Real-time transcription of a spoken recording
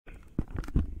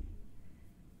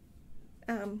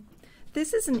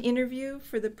This is an interview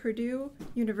for the Purdue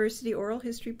University Oral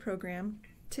History Program.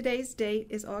 Today's date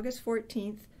is August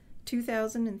 14th,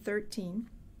 2013.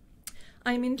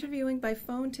 I am interviewing by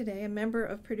phone today a member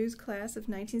of Purdue's class of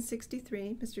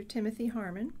 1963, Mr. Timothy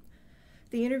Harmon.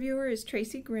 The interviewer is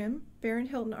Tracy Grimm, Baron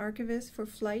Hilton Archivist for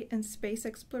Flight and Space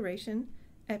Exploration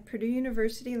at Purdue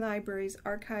University Library's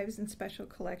Archives and Special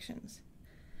Collections.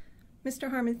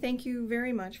 Mr. Harmon, thank you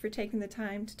very much for taking the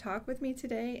time to talk with me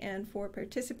today and for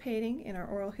participating in our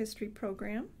oral history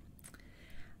program.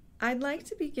 I'd like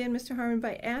to begin, Mr. Harmon,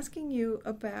 by asking you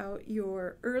about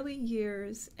your early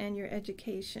years and your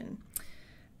education.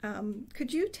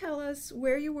 Could you tell us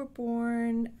where you were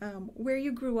born, where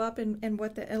you grew up, and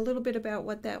a little bit about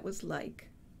what that was like?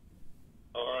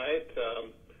 All right.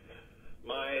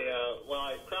 Well,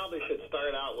 I probably should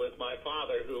start out with my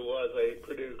father, who was a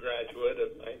Purdue graduate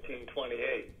of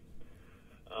 1928.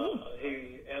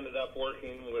 He ended up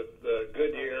working with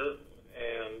Goodyear,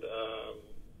 and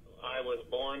I was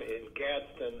born in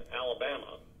Gadsden,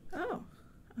 Alabama. Oh.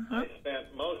 I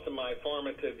spent most of my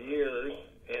formative years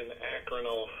in Akron,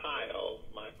 Ohio.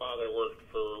 My father worked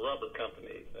for rubber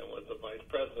companies and was the vice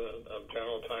president of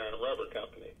General Tire and Rubber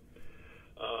Company.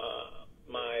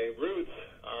 My roots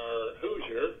are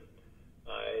Hoosier.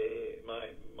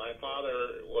 My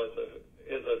father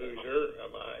is a Hoosier.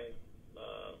 My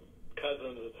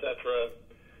cousins, etc.,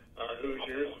 are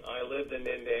Hoosiers. I lived in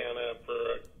Indiana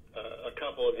for a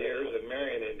couple of years in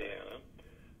Marion, Indiana.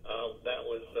 That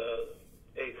was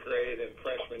 8th grade and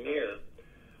freshman year.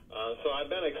 So I've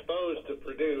been exposed to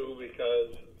Purdue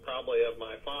because probably of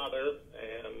my father,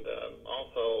 and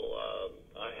also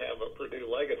I have a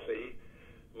Purdue legacy.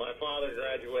 My father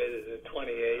graduated in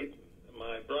 28.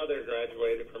 My brother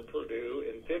graduated from Purdue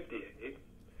in 58.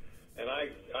 And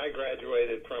I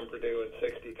graduated from Purdue in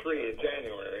 63 in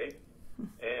January.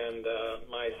 And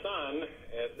my son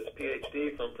has his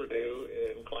PhD from Purdue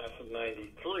in class of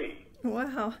 93.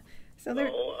 Wow. So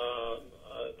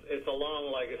it's a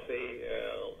long legacy.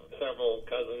 Several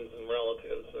cousins and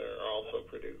relatives are also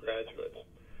Purdue graduates.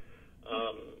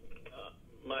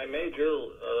 My major,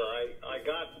 I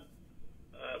got,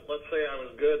 let's say I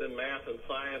was good in math and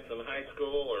science in high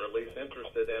school, or at least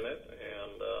interested in it,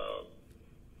 and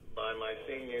by my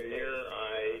senior year,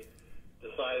 I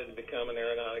decided to become an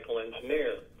aeronautical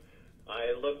engineer.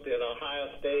 I looked at Ohio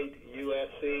State,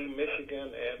 USC, Michigan,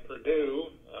 and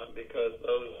Purdue because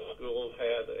those schools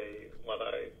had what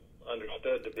I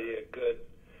understood to be a good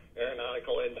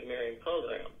aeronautical engineering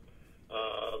program.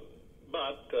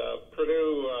 But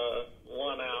Purdue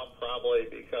won out probably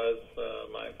because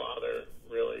my father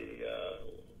really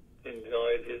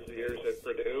enjoyed his years at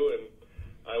Purdue, and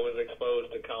I was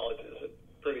exposed to colleges at a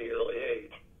pretty early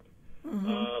age.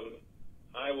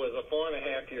 I was a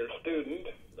 4.5-year student.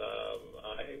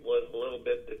 I was a little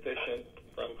bit deficient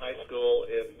from high school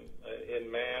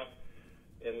in math.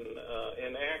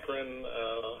 In Akron,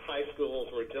 high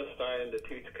schools were just starting to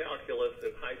teach calculus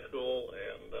in high school,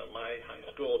 and my high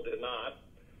school did not.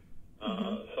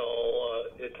 So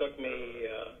it took me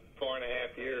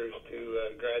 4.5 years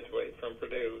to graduate from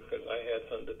Purdue because I had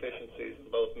some deficiencies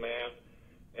in both math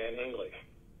and English.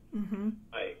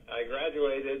 I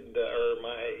graduated, or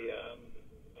my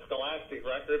scholastic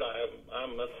record,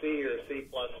 I'm a C or C+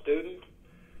 student.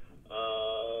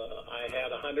 I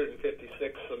had 156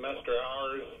 semester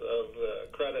hours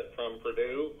of credit from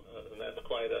Purdue, and that's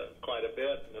quite a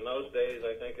bit. In those days,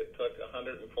 I think it took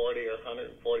 140 or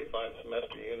 145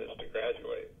 semester units to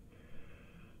graduate.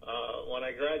 When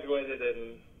I graduated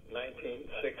in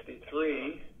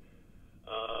 1963,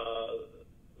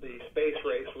 the space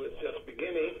race was just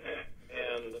beginning,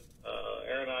 and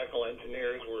aeronautical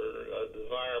engineers were a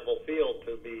desirable field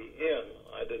to be in.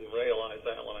 I didn't realize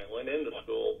that when I went into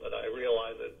school, but I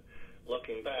realized it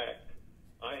looking back.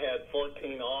 I had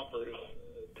 14 offers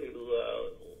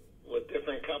with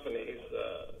different companies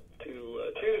to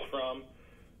choose from,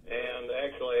 and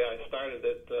actually I started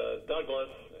at Douglas,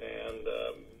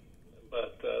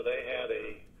 but they had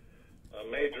a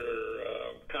major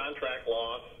contract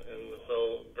loss, and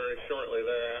so very shortly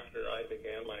thereafter I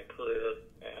began my career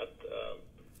at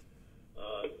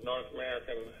North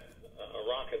American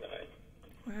Rocketdyne.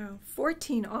 Wow,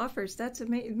 14 offers. That's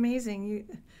amazing.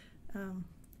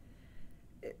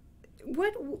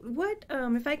 What?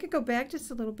 If I could go back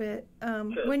just a little bit,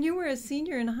 Sure. When you were a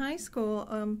senior in high school,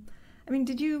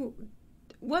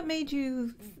 what made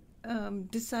you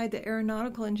decide that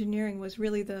aeronautical engineering was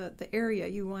really the area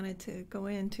you wanted to go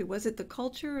into? Was it the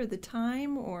culture or the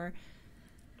time, or?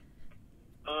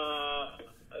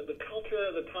 The culture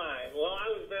of the time. Well, I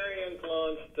was very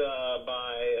influenced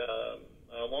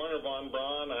by Warner von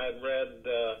Braun. I had read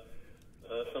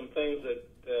some things that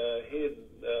he had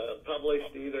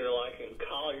published either like in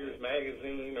Collier's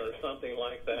magazine or something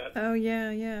like that. Oh,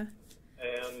 yeah, yeah.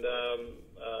 And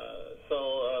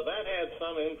so that had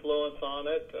some influence on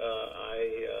it.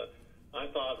 I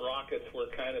thought rockets were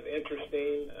kind of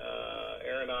interesting.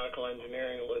 Aeronautical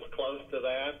engineering was close to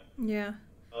that. Yeah.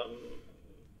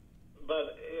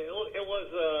 But it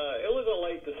was a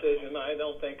late decision. I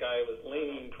don't think I was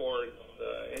leaning towards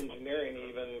engineering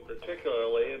even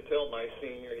particularly until my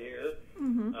senior year.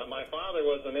 Mm-hmm. My father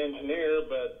was an engineer,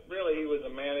 but really he was a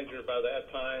manager by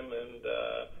that time, and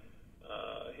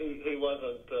he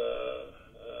wasn't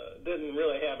didn't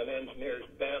really have an engineer's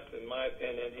bent, in my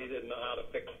opinion. He didn't know how to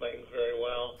fix things very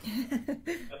well.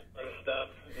 That sort of stuff.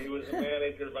 He was a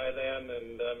manager by then,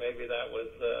 and maybe that was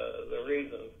the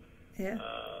reason. Yeah.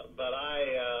 But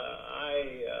I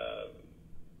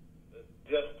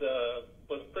just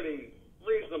was pretty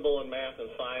reasonable in math and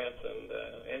science, and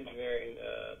engineering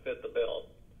fit the bill.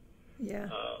 Yeah.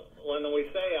 When we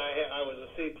say I was a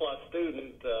C+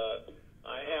 student,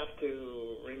 I have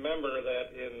to remember that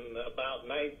in about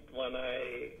when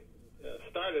I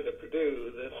started at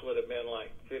Purdue, this would have been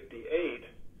like 58,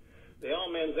 the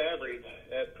all-men's average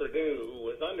at Purdue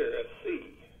was under a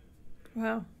C.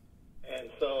 Wow. And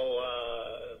so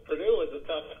Purdue was a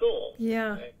tough school.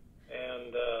 Yeah.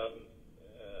 And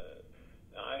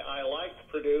I liked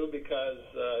Purdue because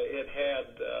it had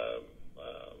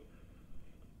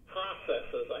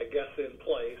processes, I guess, in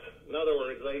place. In other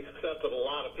words, they accepted a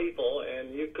lot of people,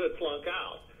 and you could flunk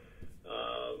out.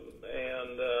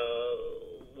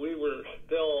 We were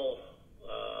still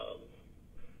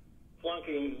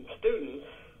flunking students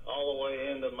all the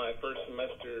way into my first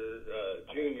semester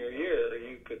junior year.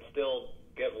 You could still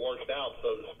get washed out,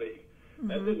 so to speak. Mm-hmm.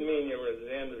 That didn't mean you were at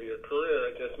the end of your career.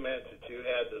 It just meant that you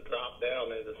had to drop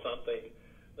down into something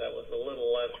that was a little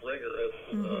less rigorous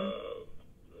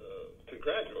to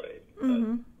graduate.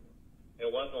 Mm-hmm. But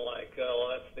it wasn't like, well,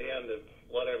 that's the end of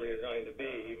whatever you're going to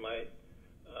be. You might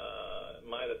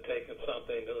have taken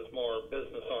something that was more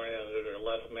business-oriented or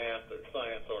less math or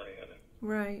science-oriented.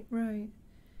 Right, right.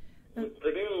 With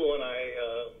Purdue, when I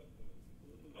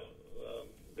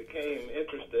became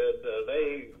interested,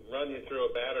 they run you through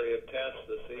a battery of tests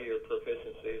to see your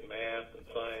proficiency in math and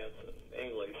science and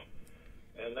English.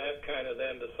 And that kind of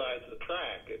then decides the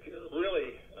track. If you're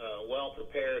really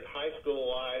well-prepared high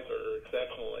school-wise or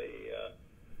exceptionally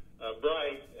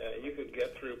bright, you could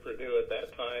get through Purdue at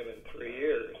that time in 3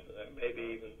 years, maybe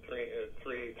even three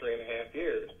and a half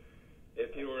years.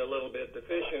 If you were a little bit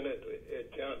deficient,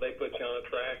 they put you on a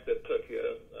track that took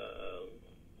you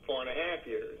 4.5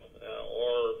 years.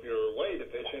 Or if you're way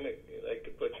deficient, they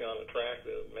could put you on a track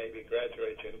that maybe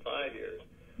graduate you in 5 years.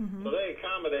 Mm-hmm. So they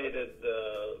accommodated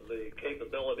the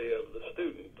capability of the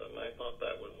student, and I thought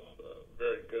that was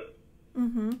very good.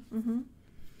 Mm-hmm. Mm-hmm.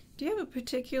 Do you have a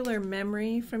particular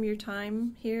memory from your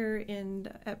time here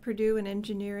at Purdue in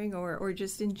engineering, or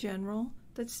just in general,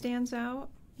 that stands out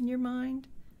in your mind?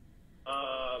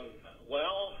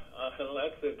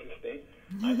 That's interesting.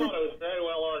 I thought it was very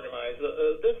well organized.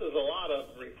 This is a lot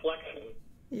of reflection.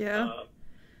 Yeah.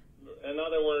 In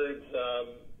other words,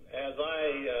 as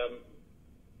I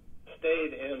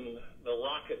stayed in the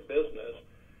rocket business,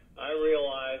 I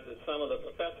realized that some of the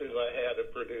professors I had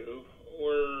at Purdue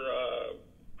were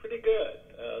pretty good.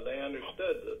 They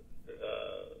understood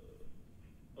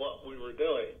what we were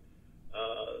doing.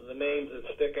 The names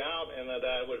that stick out and that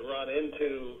I would run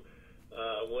into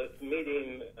with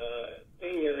meeting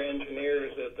senior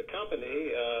engineers at the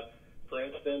company, for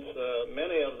instance,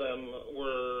 many of them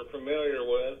were familiar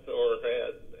with or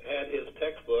had his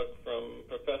textbook from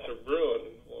Professor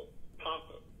Bruin. Well,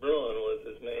 Papa Bruin was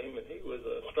his name, and he was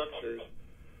a structures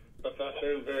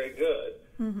professor and very good.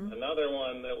 Mm-hmm. Another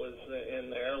one that was in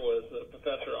there was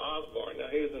Professor Osborne. Now,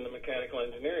 he was in the mechanical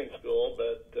engineering school,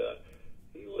 but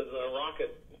he was a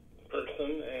rocket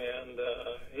person, and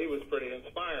he was pretty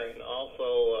inspiring.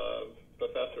 Also,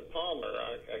 Professor Palmer,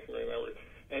 I can remember.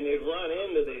 And you'd run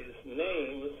into these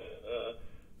names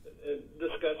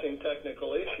discussing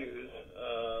technical issues,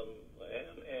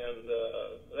 and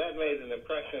that made an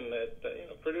impression that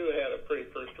Purdue had a pretty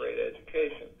first-rate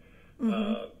education.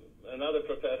 Mm-hmm. Another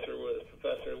professor was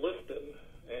Professor Liston,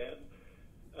 and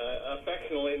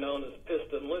affectioniously known as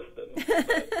Piston Liston.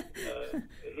 But,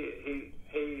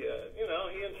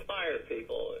 he inspired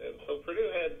people, and so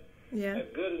Purdue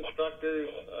had good instructors.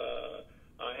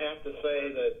 I have to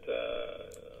say that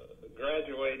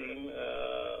graduating,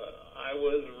 I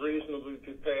was reasonably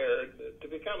prepared to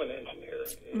become an engineer.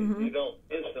 Mm-hmm. You don't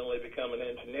instantly become an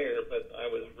engineer, but I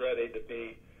was ready to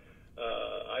be.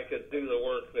 I could do the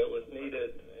work that was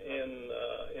needed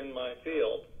in my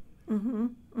field. Mm-hmm.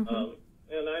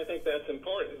 And I think that's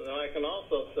important. And I can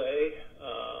also say,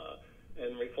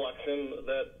 in reflection,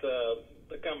 that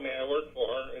the company I work for,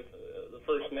 the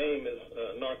first name is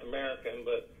North American,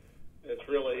 but it's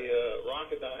really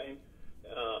Rocketdyne.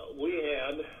 We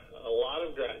had a lot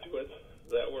of graduates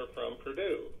that were from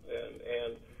Purdue,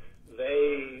 and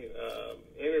they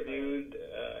interviewed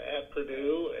at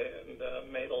Purdue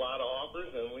and made a lot of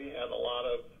offers, and we had a lot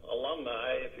of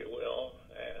alumni, if you will,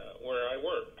 where I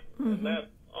worked. And that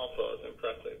also is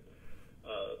impressive.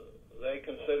 They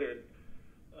considered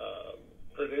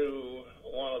Purdue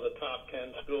one of the top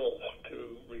 10 schools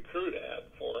to recruit at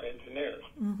for engineers.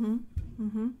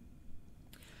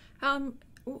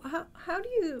 How do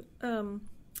you,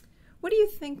 what do you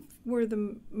think were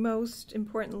the most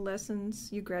important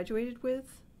lessons you graduated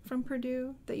with from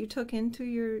Purdue that you took into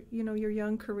your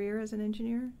young career as an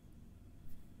engineer?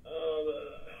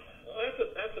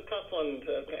 That's a tough one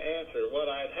to answer. What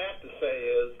I'd have to say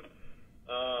is,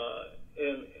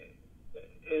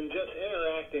 in just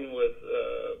interacting with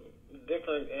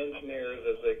different engineers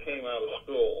as they came out of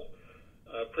school,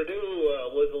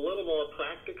 Purdue was a little more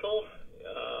practical.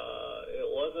 It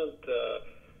wasn't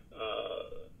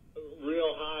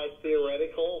real high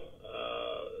theoretical.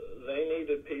 They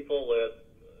needed people that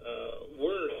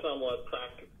were somewhat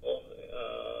practical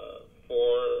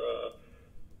for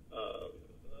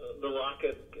the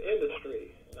rocket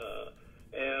industry.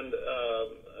 And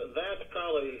that's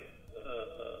probably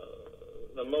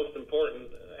the most important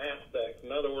aspect.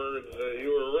 In other words, you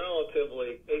were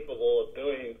relatively capable of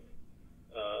doing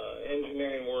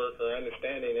engineering work or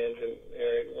understanding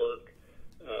engineering work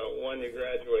when you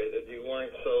graduated. You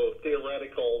weren't so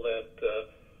theoretical that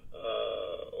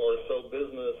or so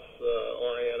business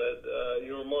oriented.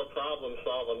 You were more problem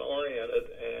solving oriented,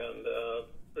 and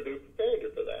Purdue prepared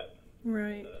you for that.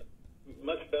 Right.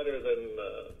 Much better than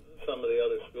some of the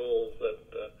other schools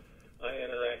that I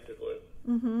interacted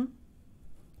with.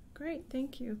 Great,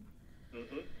 thank you.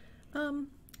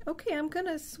 Okay, I'm going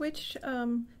to switch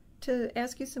to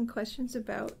ask you some questions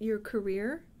about your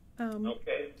career.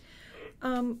 Okay.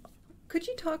 Could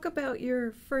you talk about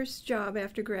your first job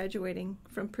after graduating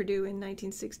from Purdue in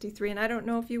 1963? And I don't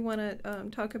know if you want to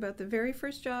talk about the very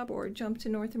first job or jump to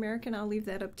North American. I'll leave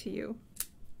that up to you.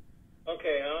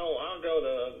 Okay, I'll go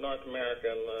to North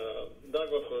American.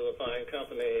 Douglas was a fine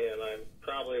company, and I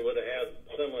probably would have had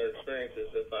similar experiences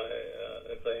if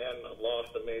they hadn't have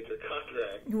lost a major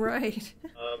contract. Right.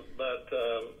 But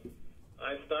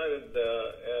I started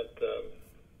at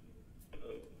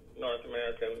North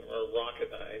American, or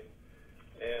Rocketdyne,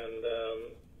 and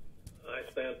I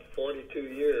spent 42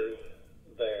 years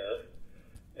there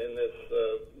in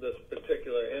this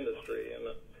particular industry,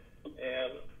 and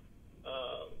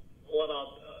what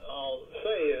I'll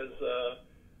say is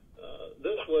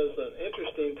this was an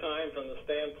interesting time from the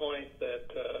standpoint that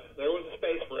there was a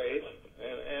space race,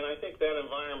 and I think that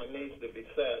environment needs to be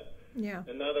set. Yeah.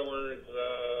 In other words,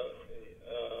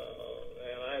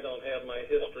 and I don't have my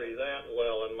history that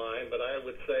well in mind, but I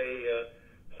would say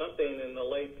something in the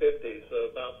late 50s,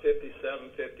 about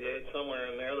 57, 58,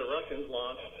 somewhere in there, the Russians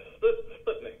launched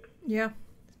Sputnik. Yeah,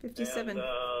 57. And,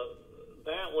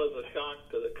 that was a shock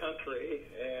to the country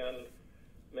and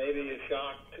maybe a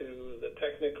shock to the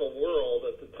technical world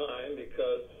at the time,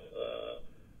 because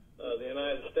the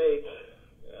United States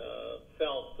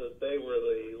felt that they were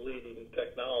the leading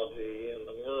technology in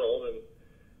the world,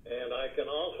 and I can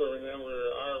also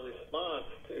remember our response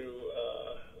to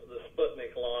the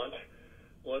Sputnik launch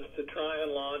was to try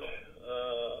and launch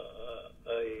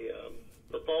a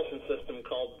propulsion system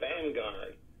called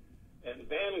Vanguard. And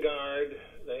Vanguard,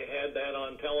 they had that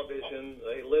on television.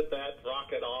 They lit that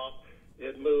rocket off.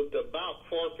 It moved about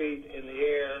 4 feet in the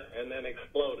air and then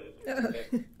exploded.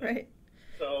 Right.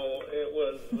 So it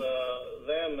was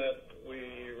then that we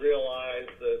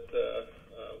realized that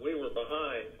we were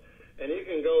behind. And you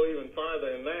can go even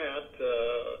farther than that.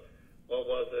 What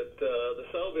was it? The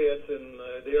Soviets in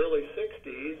the early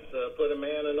 60s put a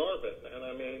man in orbit. And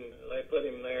I mean, they put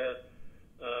him there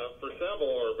for several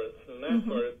orbits and that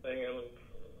sort of thing. And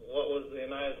what was the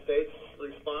United States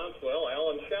response? Well,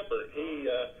 Alan Shepard, he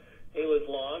was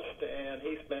launched, and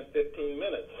he spent 15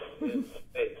 minutes in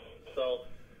space. So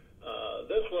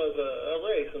this was a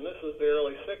race, and this was the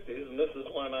early 60s, and this is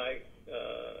when I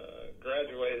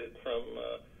graduated from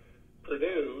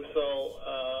Purdue. So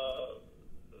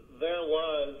there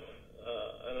was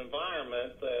an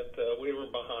environment that we were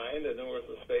behind, and there was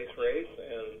a space race,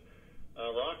 and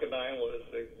Rocketdyne was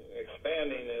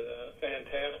expanding at a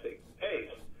fantastic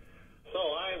pace. So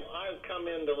I've come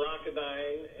into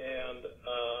Rocketdyne, and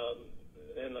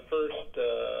in the first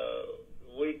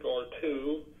week or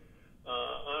two,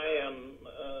 I am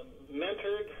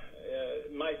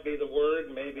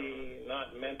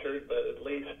entered, but at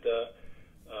least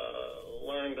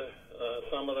learned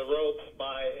some of the ropes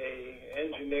by a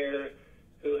engineer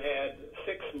who had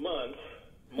 6 months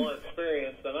more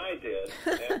experience than I did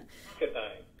at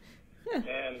Rocketdyne.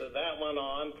 And that went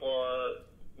on for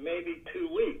maybe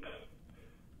 2 weeks,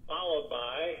 followed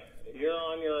by you're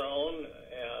on your own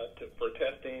for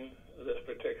testing this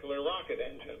particular rocket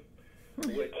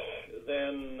engine, which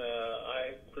then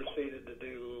I proceeded to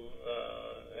do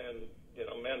and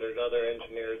mentored other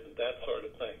engineers and that sort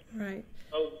of thing. Right.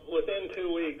 So within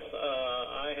 2 weeks,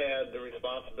 I had the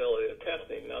responsibility of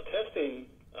testing. Now, testing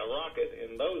a rocket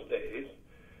in those days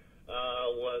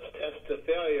was test to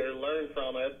failure, learn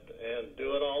from it, and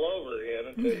do it all over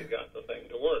again until you got the thing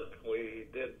to work. We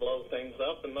did blow things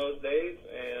up in those days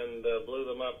and blew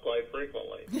them up quite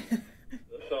frequently.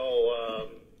 So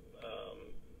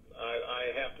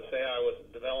I have to say I was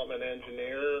a development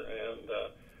engineer, and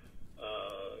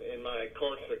in my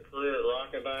course of career at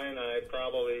Rocketdyne, I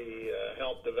probably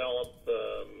helped develop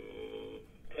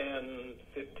 10,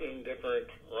 15 different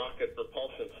rocket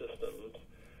propulsion systems.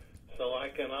 So I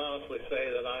can honestly say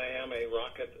that I am a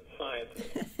rocket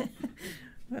scientist.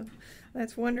 Well,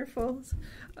 that's wonderful.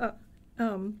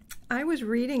 I was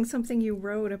reading something you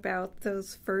wrote about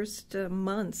those first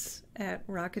months at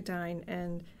Rocketdyne,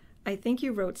 and I think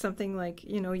you wrote something like,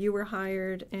 you were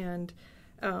hired, and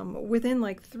within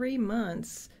like 3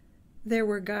 months, there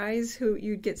were guys who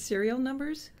you'd get serial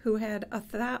numbers who had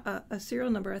a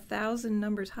serial number 1,000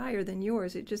 numbers higher than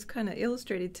yours. It just kind of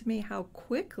illustrated to me how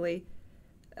quickly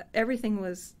everything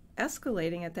was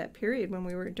escalating at that period when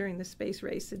we were during the space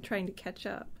race and trying to catch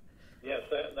up. Yes,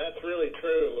 that's really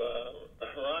true.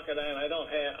 Rocketdyne, I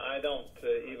don't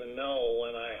even know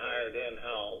when I hired in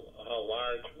how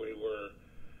large we were,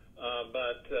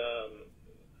 but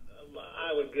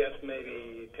I would guess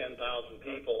maybe 10,000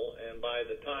 people, and by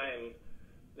the time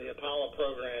the Apollo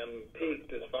program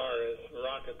peaked as far as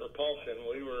rocket propulsion,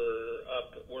 we were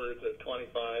upwards of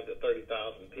 25 to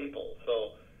 30,000 people.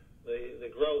 So the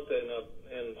growth in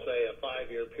say a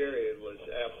 5-year period was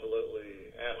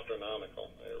absolutely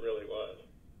astronomical. It really was.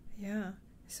 Yeah.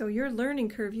 So your learning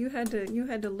curve, you had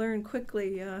to learn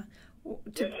quickly. Yes,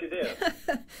 you did.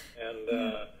 And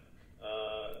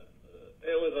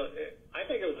I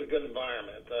think it was a good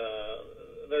environment.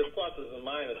 There's pluses and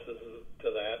minuses to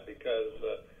that because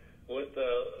with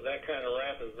that kind of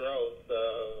rapid growth,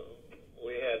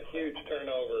 we had huge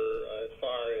turnover as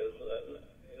far as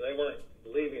they weren't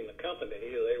leaving the company.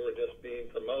 They were just being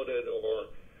promoted or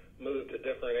moved to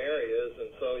different areas,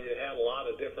 and so you had a lot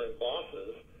of different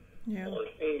bosses or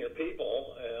senior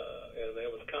people, and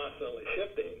it was constantly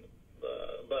shifting.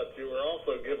 But you were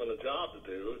also given a job to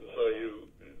do, and so you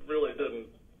really didn't,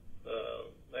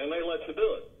 and they let you do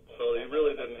it. So you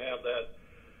really didn't have that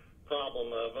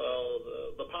problem of,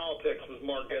 the politics was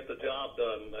more get the job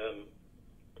done than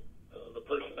the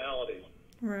personalities.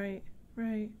 Right,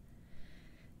 right.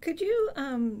 Could you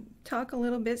talk a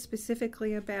little bit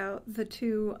specifically about the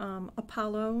two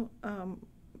Apollo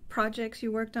projects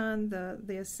you worked on,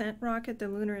 the ascent rocket, the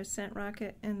lunar ascent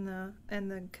rocket, and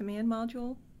the command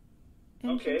module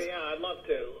engines? Okay, yeah, I'd love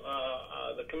to.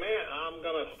 The command, I'm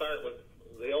going to start with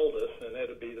the oldest, and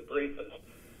it'll be the briefest.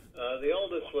 The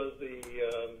oldest was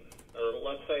or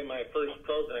let's say my first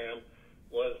program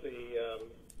was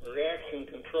the reaction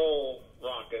control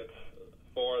rockets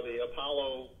for the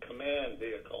Apollo command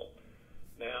vehicle.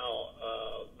 Now,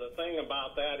 the thing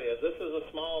about that is this is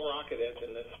a small rocket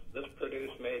engine. This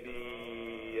produced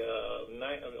maybe,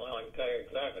 I can tell you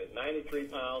exactly, 93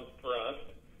 pounds thrust.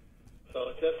 So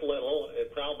it's just little.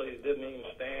 It probably didn't even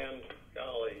stand,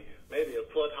 maybe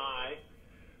a foot high.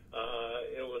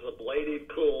 It was a bladed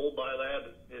cool. By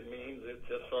that, it means it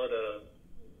just sort of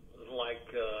like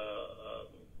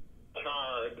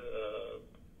charred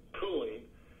cooling.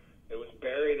 It was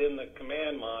buried in the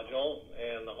command module,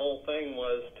 and the whole thing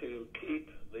was to keep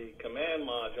the command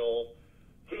module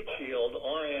heat shield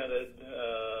oriented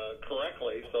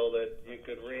correctly so that you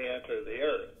could re-enter the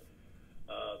Earth.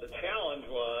 The challenge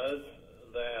was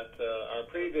that our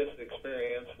previous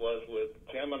experience was with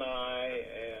Gemini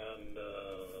and,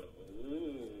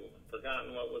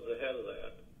 forgotten what was ahead of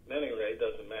that. At any rate,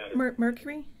 doesn't matter.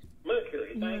 Mercury?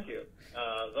 Mercury, thank you.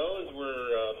 Those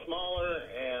were smaller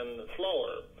and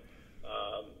slower.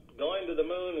 Going to the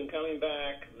moon and coming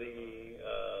back, the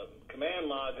command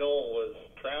module was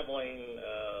traveling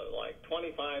like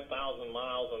 25,000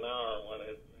 miles an hour when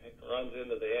it runs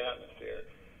into the atmosphere.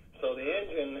 So the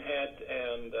engine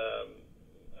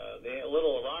the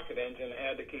little rocket engine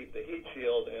had to keep the heat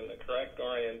shield in the correct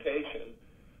orientation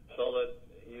so that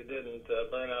you didn't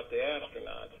burn up the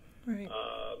astronauts. Right.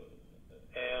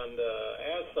 And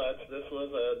as such, this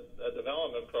was a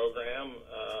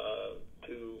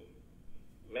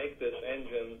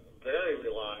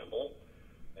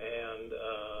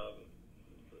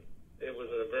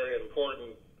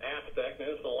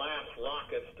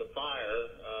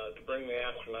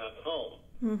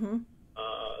Mm-hmm.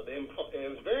 It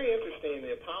was very interesting,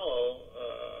 the Apollo,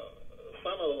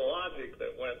 some of the logic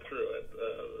that went through it.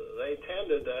 They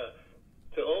tended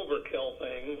to overkill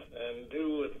things and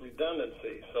do with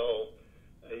redundancy. So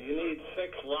you need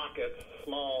 6 rockets,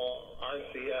 small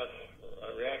RCS,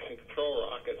 reaction control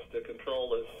rockets, to control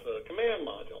this command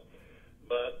module.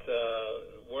 But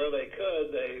where they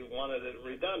could, they wanted it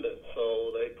redundant.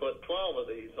 So they put 12 of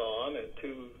these on in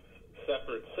 2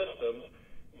 separate systems.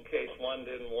 In case one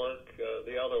didn't work,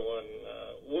 the other one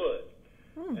would.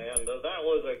 And that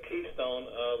was a keystone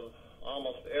of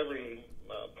almost every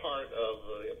part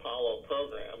of the Apollo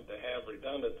program, to have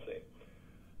redundancy.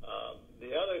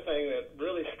 The other thing that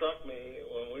really struck me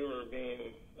when we were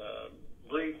being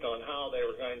briefed on how they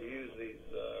were going to use these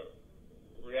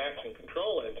reaction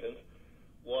control engines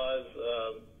was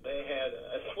they had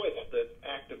a switch that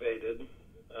activated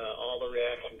all the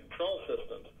reaction control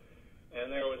systems. And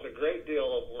there was a great deal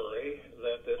of worry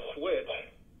that this switch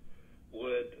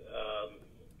would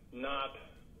not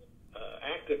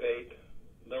activate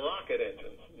the rocket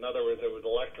engines. In other words, it would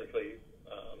electrically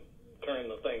turn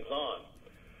the things on.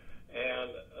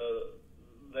 And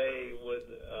they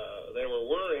were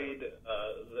worried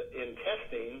in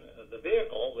testing the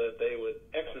vehicle that they would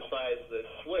exercise this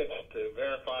switch to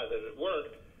verify that it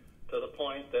worked, to the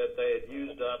point that they had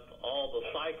used up all the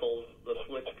cycles the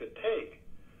switch could take.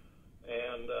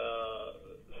 And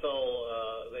so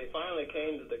they finally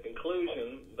came to the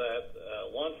conclusion that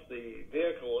once the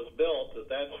vehicle was built,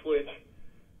 that switch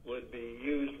would be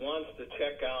used once to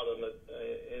check out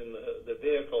in the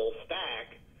vehicle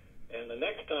stack, and the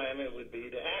next time it would be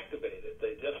to activate it.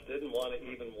 They just didn't want to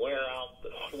even wear out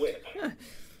the switch.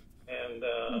 And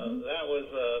that was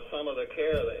some of the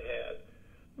care they had.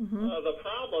 The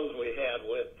problems we had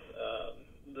with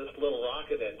this little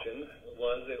rocket engine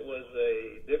was it was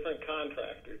a different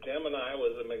contractor. Gemini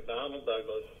was a McDonnell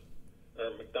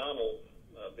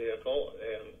vehicle,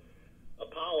 and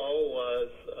Apollo was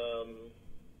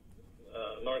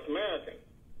North American.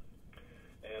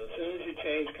 And as soon as you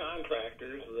change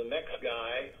contractors, the next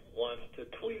guy wants to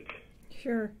tweak,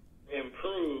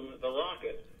 improve the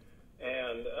rocket.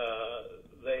 And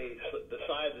they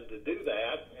decided to do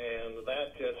that, and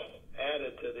that just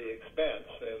added to the expense.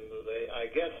 And they, I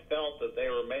guess, felt that they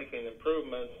were making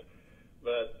improvements,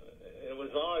 but it was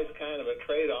always kind of a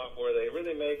trade-off. Were they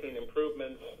really making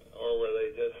improvements, or were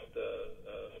they just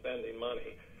spending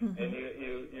money? And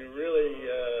you really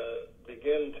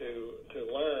begin to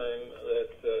learn that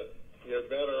you're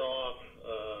better off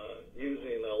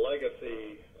using a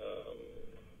legacy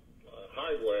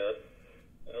hardware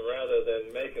rather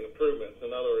than making improvements.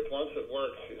 In other words, once it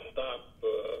works, you stop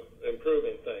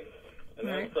improving things. And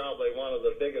that's probably one of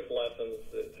the biggest lessons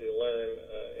that you learn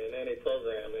in any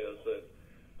program, is that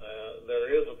there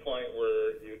is a point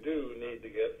where you do need to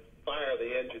fire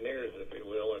the engineers, if you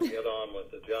will, and get on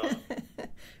with the job.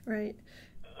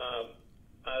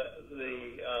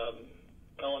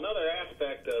 Another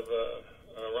aspect of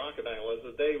Rocketdyne was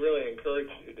that they really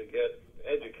encouraged you to get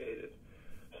educated.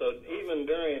 So even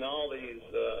during all these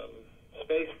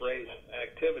space race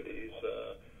activities,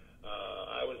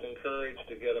 I was encouraged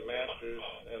to get a master's,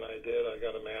 and I did. I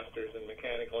got a master's in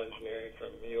mechanical engineering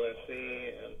from USC,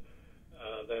 and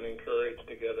then encouraged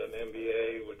to get an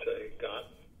MBA, which I got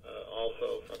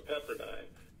also from Pepperdine.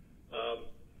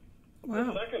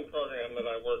 The second program that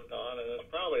I worked on, and it's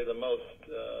probably the most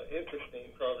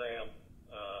interesting program,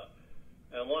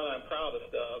 and one I'm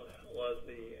proudest of, was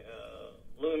the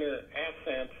Lunar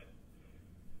Ascent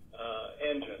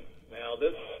engine. Now,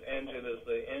 this engine is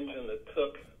the engine that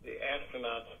took the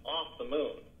astronauts off the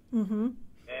moon.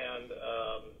 And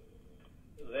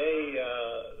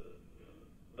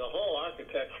the whole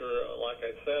architecture, like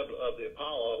I said, of the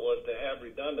Apollo was to have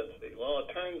redundancy. Well,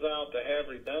 it turns out to have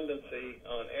redundancy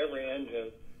on every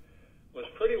engine was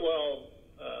pretty well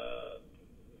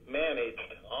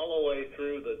managed all the way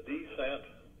through the descent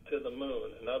to the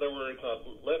moon. In other words, a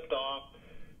liftoff,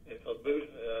 if a boost,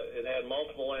 it had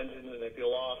multiple engines, and if you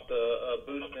lost a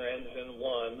booster engine,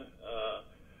 one,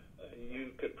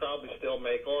 you could probably still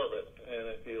make orbit. And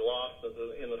if you lost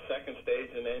in the second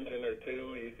stage an engine or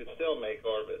two, you could still make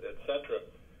orbit, etc.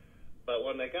 But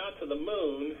when they got to the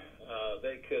moon,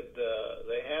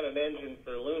 they had an engine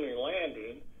for lunar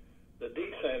landing, the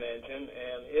descent engine,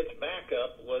 and its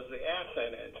backup was the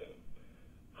ascent engine.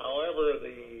 However,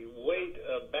 the weight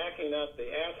of backing up the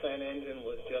ascent engine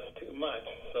was just too much,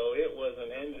 so it was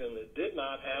an engine that did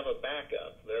not have a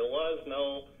backup. There was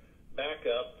no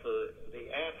backup for the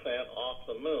ascent off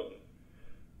the moon.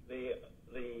 The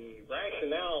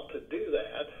rationale to do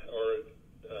that, or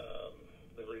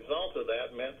the result of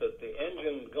that, meant that the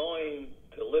engine going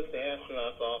to lift the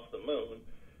astronauts off the moon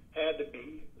had to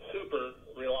be super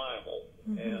reliable.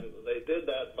 And they did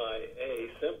that by A,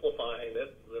 simplifying the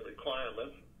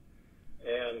requirements,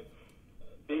 and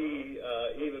B,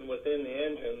 even within the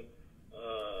engine,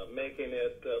 making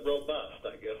it robust,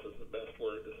 I guess is the best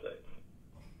word to say.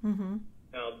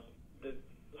 Now,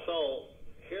 so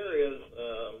here is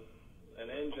an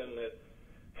engine that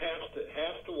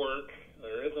has to work.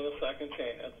 There isn't a second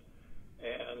chance.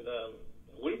 And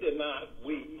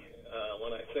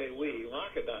when I say we,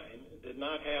 Rocketdyne did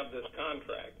not have this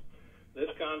contract. This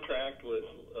contract was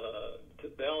to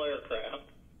Bell Aircraft,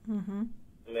 and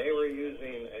they were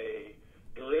using a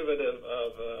derivative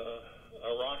of a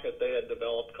rocket they had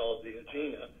developed called the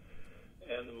Agena,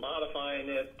 and modifying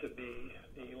it to be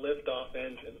the liftoff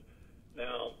engine.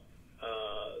 Now,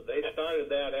 they started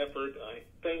that effort, I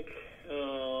think,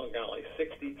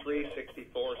 63,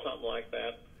 64, something like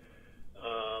that.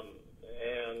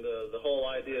 And the whole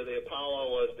idea of the Apollo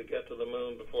was to get to the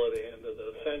moon before the end of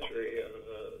the century,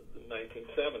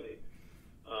 1970.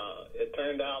 It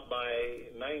turned out by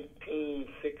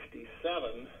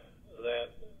 1967 that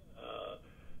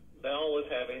Bell was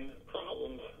having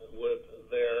problems with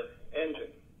their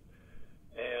engine.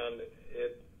 And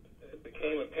it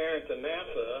became apparent to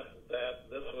NASA that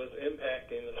this was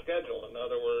impacting the schedule. In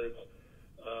other words,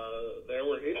 there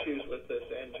were issues with this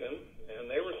engine, and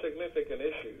they were significant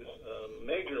issues.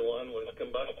 Major one was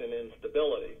combustion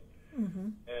instability.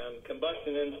 And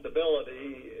combustion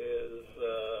instability is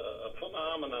a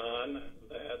phenomenon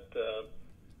that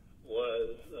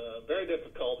was very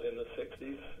difficult in the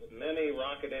 60s. Many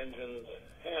rocket engines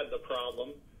had the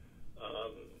problem,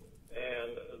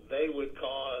 and they would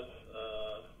cause,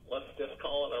 let's just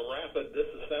call it a rapid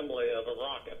disassembly of a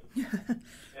rocket.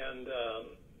 And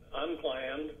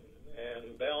unplanned,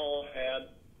 and Bell had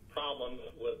problems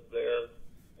with their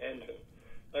engine.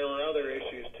 There were other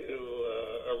issues too,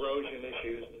 erosion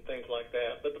issues and things like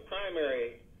that. But the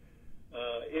primary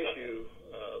issue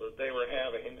that they were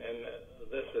having, and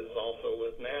this is also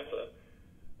with NASA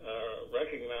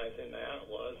recognizing that,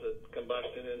 was that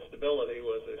combustion instability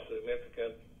was a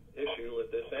significant issue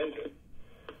with this engine.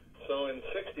 So in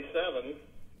 '67,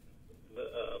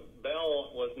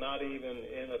 Bell was not even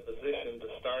in a position to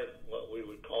start what we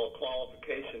would call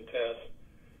qualification tests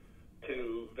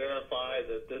to verify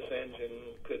that this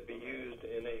engine could be used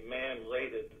in a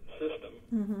man-rated system.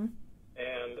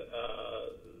 And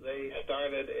they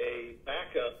started a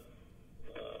backup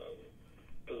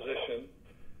position,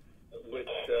 which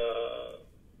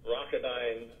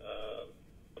Rocketdyne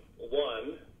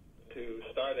won, to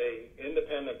start a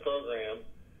independent program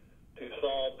to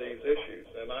solve these issues.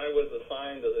 And I was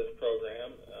assigned to this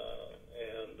program,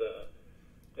 and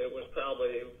it was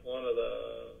probably one of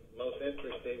the most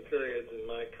interesting periods in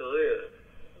my career.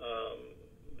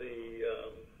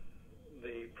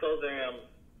 The program,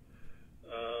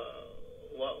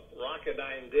 what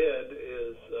Rocketdyne did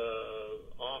is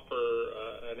offer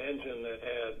an engine that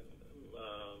had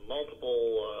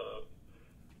multiple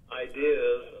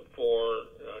ideas for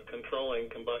controlling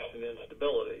combustion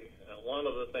instability. One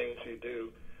of the things you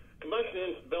do, combustion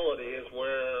instability is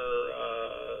where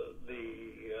the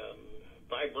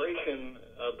vibration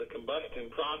of the combustion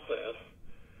process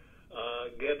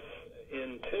gets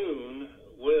in tune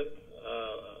with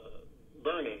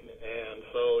burning. And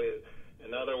so,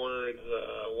 in other words,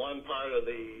 one part of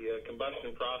the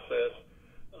combustion process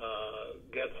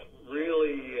gets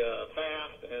really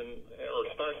fast or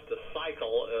starts to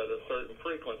cycle at a certain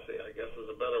frequency, I guess is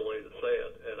a better way to say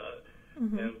it.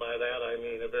 And by that I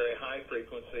mean a very high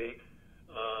frequency.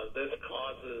 This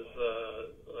causes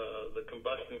the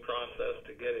combustion process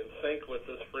to get in sync with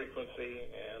this frequency,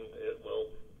 and it will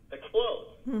explode.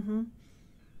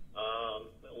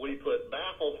 We put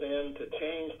baffles in to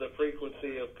change the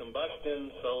frequency of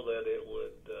combustion so that it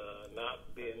would not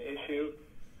be an issue.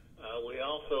 We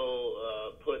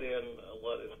also put in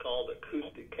what is called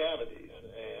acoustic cavities,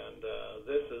 and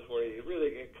this is where you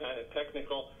really get kind of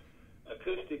technical.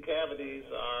 Acoustic cavities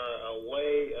are a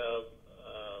way of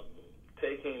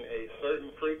taking a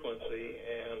certain frequency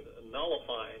and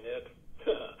nullifying it,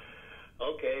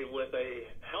 with a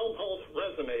Helmholtz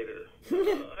resonator.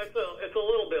 It's a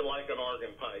little bit like an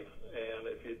organ pipe, and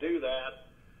if you do that,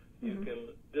 you can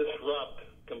disrupt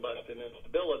combustion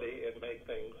instability and make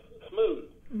things smooth.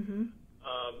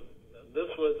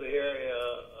 This was the area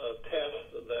of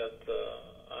tests that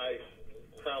I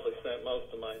probably spent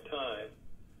most of my time,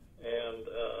 and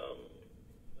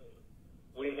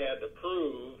we had to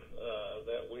prove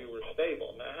that we were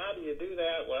stable. Now, how do you do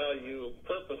that? Well, you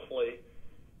purposely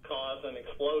cause an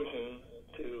explosion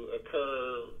to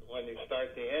occur when you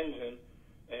start the engine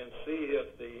and see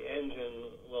if the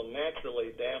engine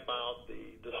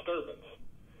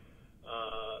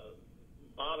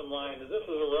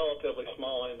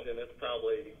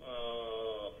probably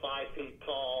 5 feet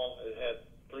tall. It had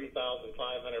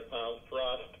 3,500 pounds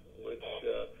thrust, which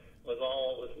was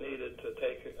all that was needed to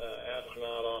take an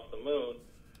astronaut off the moon.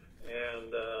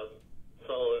 And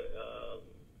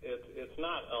it's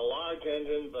not a large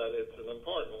engine, but it's an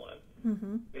important one.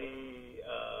 Mm-hmm.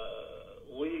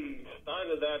 We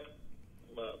started that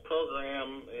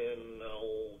program in,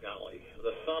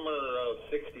 the summer of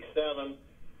 '67.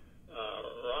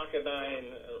 Rocketdyne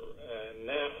and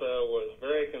NASA was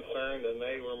very concerned, and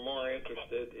they were more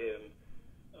interested in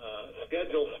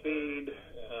schedule speed.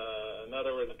 In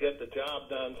other words, get the job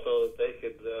done so that they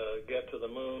could get to the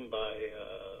moon by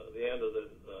the end of the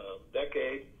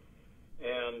decade.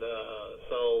 And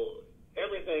so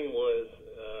everything was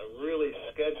really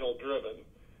schedule driven.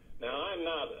 Now, I'm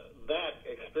not that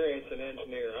experienced an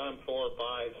engineer. I'm 4,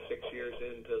 5, 6 years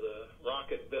into the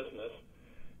rocket business.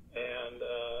 And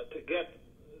to get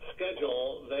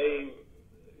schedule, they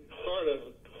sort of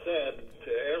said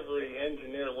to every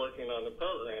engineer working on the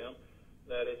program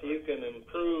that if you can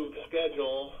improve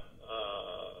schedule,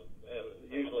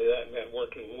 usually that meant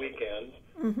working weekends,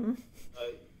 mm-hmm.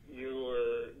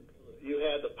 You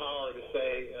had the power to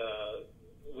say,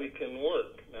 we can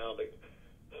work. Now,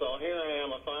 so here I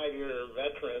am, a 5-year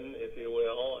veteran, if you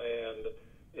will, and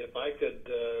if I could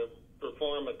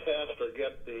perform a test or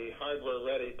get the hardware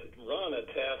ready to run a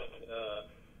test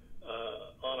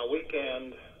on a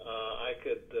weekend, I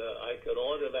could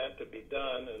order that to be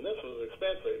done, and this was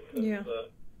expensive. Yeah.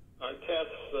 Our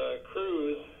test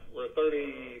crews were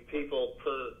 30 people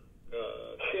per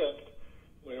shift.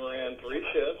 We ran 3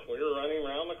 shifts. We were running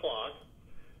around the clock.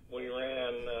 We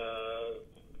ran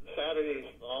Saturdays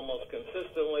almost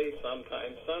consistently,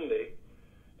 sometimes Sunday,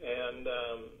 and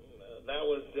that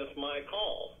was just my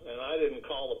call. And I didn't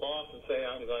call the boss and say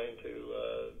I'm going to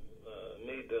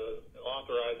need to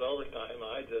authorize overtime.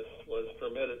 I just was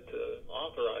permitted to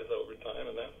authorize overtime,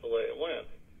 and that's the way it went.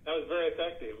 That was very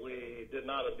effective. We did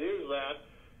not abuse that,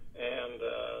 and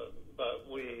but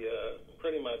we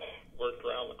pretty much worked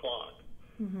around the clock.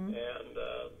 Mm-hmm. And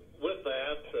with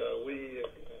that, we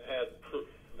had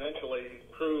eventually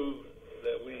proved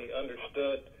that we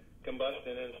understood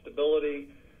combustion instability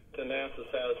to NASA's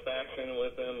satisfaction.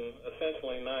 Within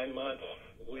essentially 9 months,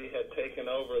 we had taken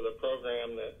over the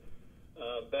program that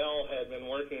Bell had been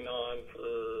working on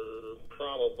for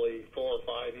probably 4 or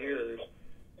 5 years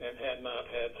and had not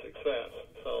had success.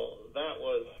 So that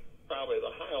was probably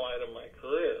the highlight of my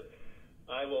career.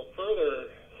 I will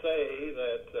further say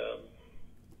that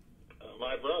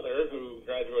my brother, who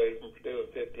graduated from Purdue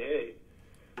at 58,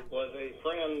 was a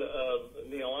friend of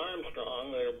Neil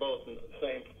Armstrong. They were both in the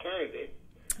same fraternity.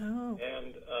 Oh.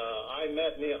 And I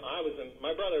met Neil.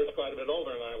 My brother was quite a bit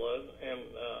older than I was, and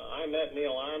I met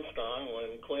Neil Armstrong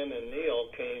when Clint and Neil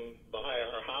came by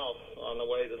our house on the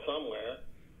way to somewhere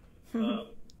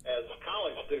as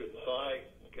college students. So I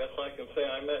guess I can say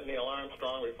I met Neil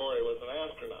Armstrong before he was an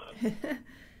astronaut.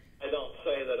 I don't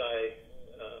say that I,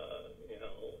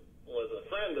 was a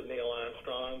friend of Neil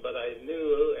Armstrong, but I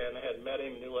knew and had met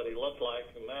him, knew what he looked like,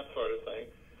 and that sort of thing.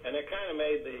 And it kind of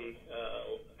made the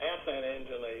ascent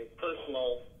engine a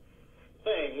personal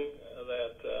thing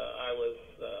that I was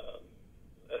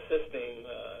assisting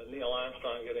Neil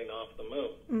Armstrong getting off the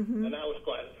moon. Mm-hmm. And that was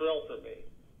quite a thrill for me.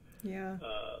 Yeah.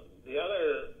 The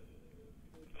other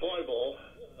foible,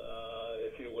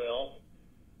 if you will,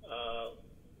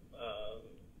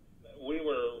 we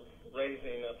were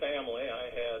raising a family. I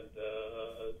had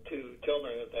 2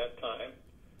 children at that time,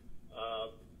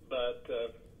 but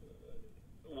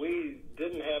we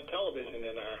didn't have television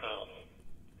in our house.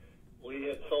 We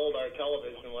had sold our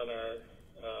television when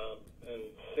in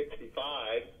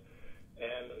 '65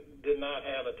 and did not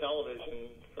have a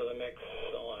television for the next,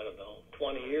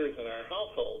 20 years in our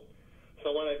household.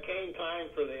 So when it came time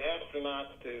for the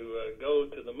astronauts to go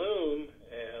to the moon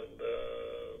and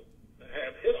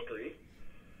have history,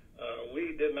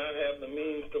 we did not have the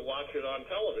means to watch it on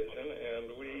television,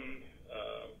 and we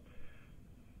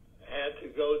had to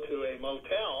go to a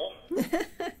motel and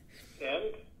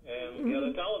get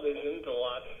a television to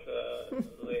watch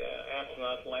the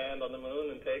astronauts land on the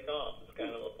moon and take off. It's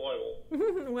kind of a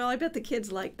foible. Well, I bet the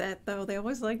kids like that, though. They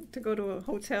always like to go to a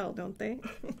hotel, don't they?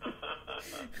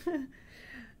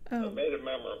 It made it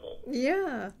memorable.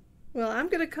 Yeah. Well, I'm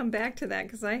going to come back to that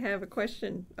because I have a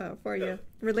question for you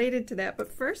related to that.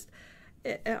 But first,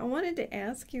 I wanted to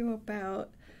ask you about,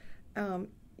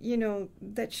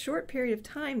 that short period of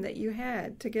time that you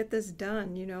had to get this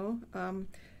done,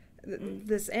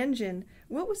 this engine.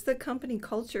 What was the company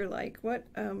culture like? What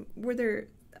were there?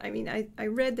 I mean, I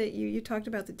read that you talked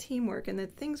about the teamwork and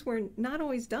that things were not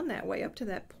always done that way up to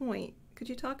that point. Could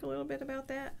you talk a little bit about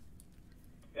that?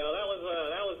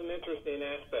 interesting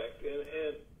aspect.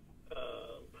 And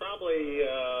probably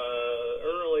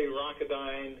early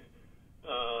Rocketdyne,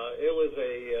 it was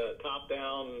a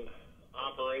top-down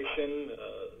operation.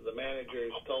 The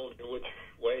managers told you which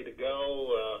way to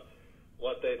go,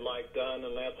 what they'd like done,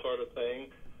 and that sort of thing.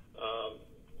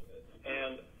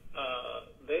 And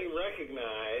they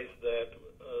recognized that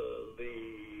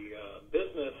the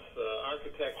business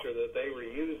architecture that they were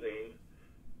using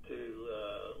to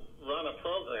run a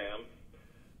program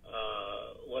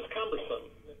was cumbersome.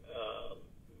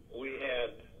 We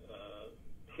had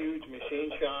huge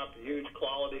machine shop, huge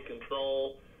quality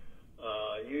control,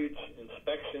 huge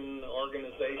inspection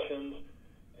organizations,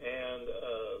 and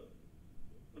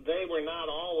they were not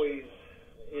always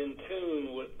in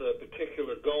tune with the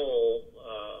particular goal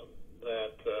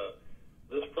that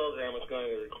this program was going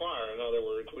to require. In other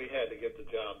words, we had to get the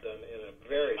job done in a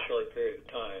very short period of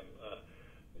time.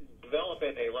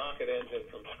 Developing a rocket engine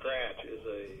from scratch is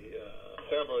a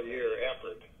several-year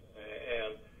effort,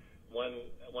 and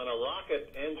when a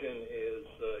rocket engine is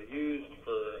used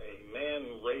for a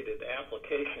man-rated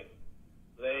application,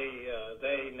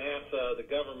 they NASA, the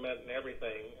government, and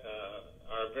everything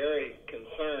are very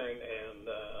concerned, and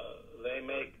they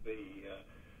make the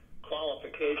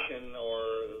qualification or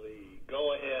the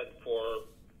go-ahead for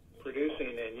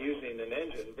producing and using an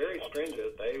engine very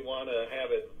stringent. They want to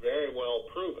have it very well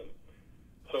proven.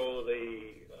 So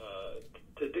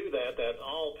to do that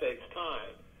all takes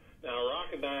time. Now,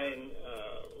 Rocketdyne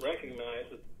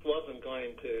recognized it wasn't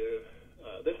going to,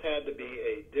 this had to be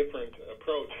a different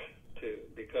approach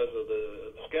because of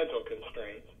the schedule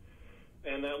constraints.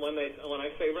 And that when I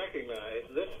say recognize,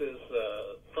 this is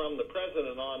from the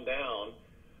president on down.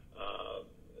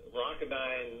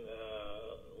 Rocketdyne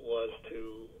was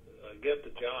to get the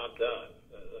job done.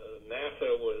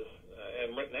 NASA was,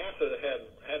 and NASA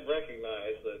had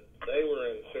recognized that they were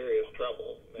in serious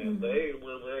trouble, and they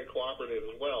were very cooperative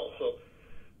as well. So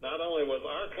not only was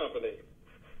our company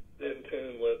in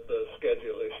tune with the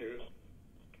schedule issues,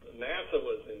 NASA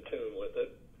was in tune with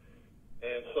it,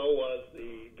 and so was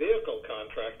the vehicle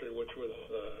contractor, which was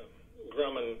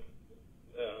Grumman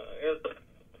Aircraft.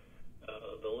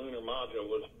 The lunar module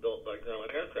was built by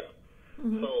Grumman Aircraft.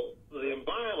 So the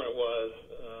environment was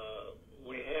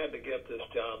we had to get this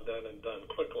job done and done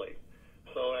quickly.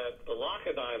 So at the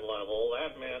Rocketdyne level,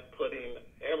 that meant putting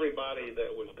everybody that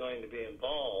was going to be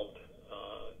involved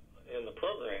in the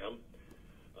program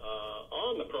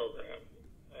on the program.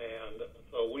 And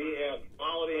so we had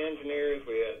quality engineers,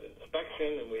 we had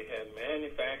inspection, and we had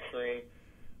manufacturing,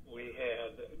 we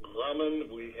had Grumman,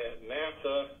 we had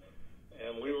NASA,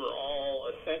 and we were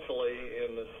all essentially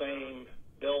in the same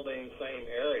building, same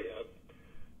area,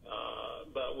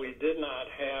 but we did not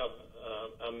have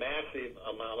a massive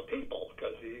amount of people,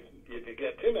 because if you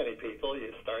get too many people,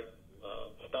 you start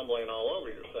stumbling all over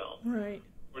yourself. Right.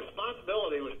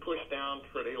 Responsibility was pushed down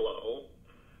pretty low,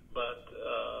 but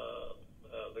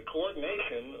the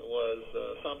coordination was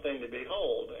something to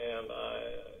behold, and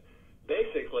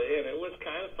basically, and it was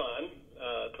kind of fun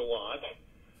to watch,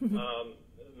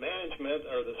 management,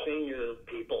 or the senior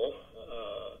people,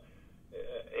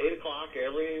 8 o'clock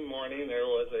every morning, there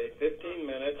was a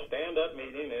 15-minute stand-up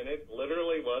meeting, and it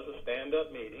literally was a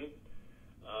stand-up meeting.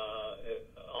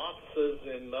 Offices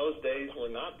in those days were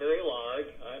not very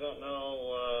large. I don't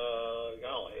know,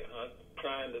 golly, I'm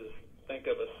trying to think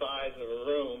of a size of a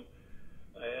room,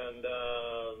 and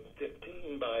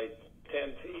 15 by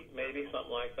 10 feet, maybe,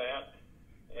 something like that.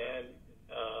 And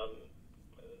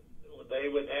they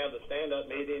would have the stand-up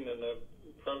meeting in the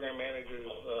program manager's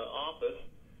office,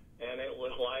 and it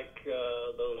was like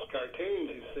those cartoons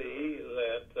you see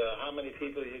that how many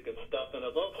people you can stuff in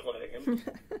a Volkswagen.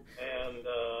 And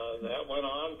that went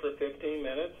on for 15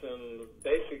 minutes, and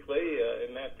basically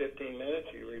in that 15 minutes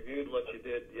you reviewed what you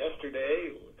did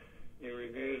yesterday, you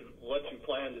reviewed what you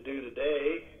plan to do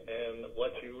today, and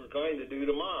what you were going to do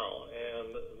tomorrow.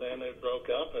 And then it broke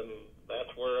up, and that's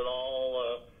where it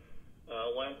all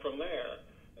went from there.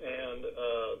 And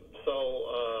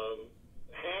so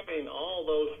having all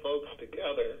those folks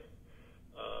together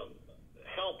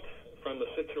helped from the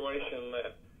situation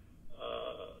that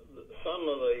some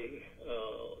of the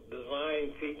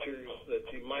design features that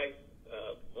you might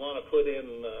want to put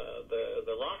in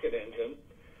the rocket engine,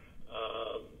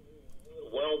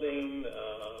 welding,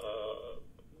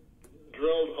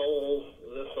 drilled holes,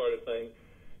 this sort of thing,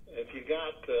 if you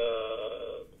got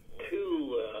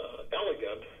too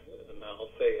elegant, and I'll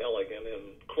say elegant in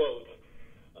quotes,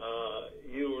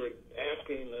 you were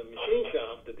asking the machine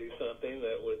shop to do something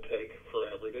that would take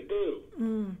forever to do.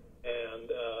 And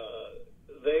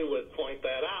they would point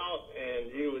that out,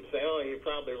 and you would say, oh, you're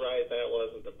probably right, that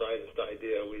wasn't the brightest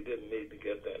idea. We didn't need to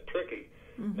get that tricky.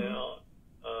 Now,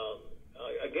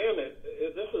 again,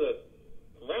 this is a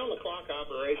round-the-clock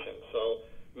operation, so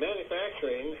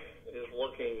manufacturing is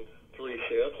working 3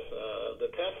 shifts.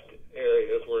 The test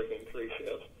area is working 3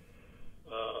 shifts.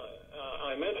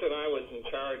 I mentioned I was in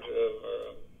charge of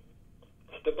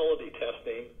stability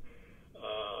testing.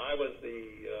 I was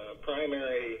the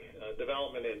primary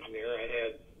development engineer. I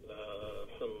had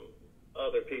some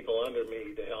other people under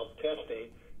me to help testing,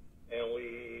 and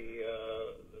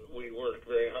we worked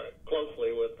very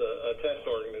closely with a test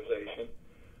organization.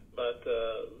 But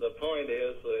the point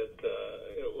is that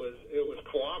it was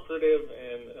cooperative,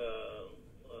 and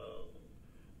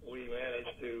we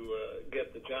managed to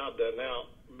get the job done. Now,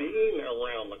 being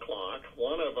around the clock,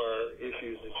 one of our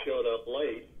issues that showed up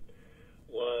late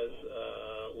was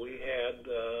we had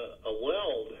a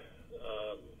weld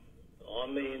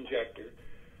on the injector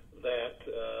that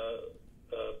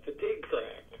fatigue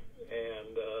cracked,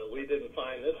 and we didn't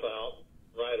find this out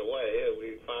right away.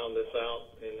 We found this out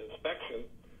in inspection,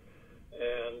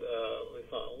 and we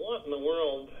thought, what in the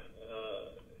world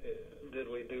did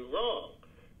we do wrong?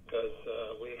 Because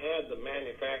we had the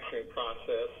manufacturing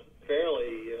process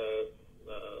fairly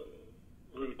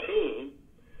routine,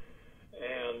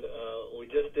 and we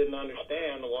just didn't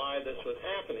understand why this was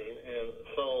happening. And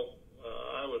so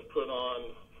I was put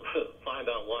on to find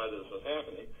out why this was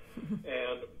happening.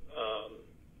 And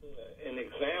in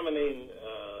examining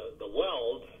the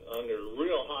welds under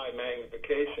real high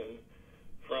magnification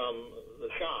from the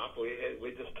shop,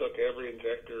 we just took every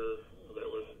injector that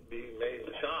was being made in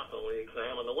the shop and we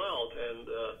examined the welds. And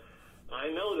I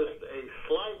noticed a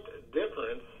slight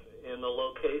difference in the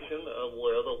location of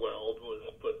where the weld was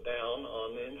put down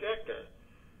on the injector.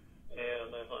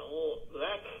 And I thought, well,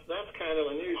 that's kind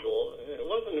of unusual. It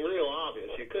wasn't real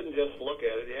obvious. You couldn't just look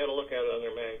at it. You had to look at it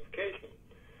under magnification.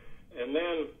 And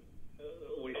then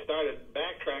we started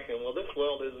backtracking. Well, this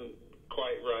weld isn't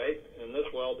quite right, and this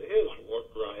weld is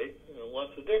right. And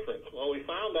what's the difference? Well, we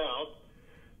found out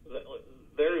that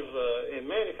there's, in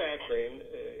manufacturing,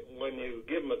 when you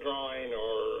give them a drawing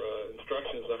or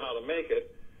instructions on how to make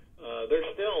it, there's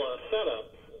still a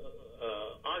setup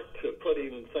art to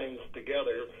putting things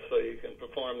together so you can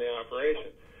perform the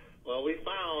operation. Well, we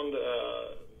found,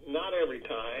 not every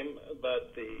time,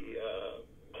 but the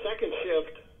second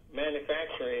shift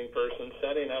manufacturing person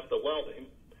setting up the welding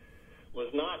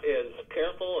was not as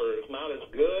careful or is not as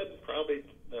good, probably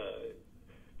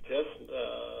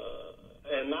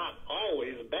and not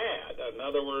always bad. In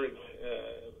other words,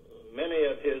 many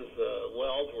of his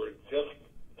welds were just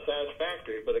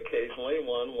satisfactory, but occasionally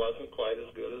one wasn't quite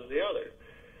as good as the other.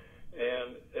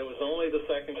 And it was only the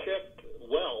second shift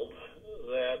welds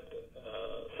that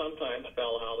sometimes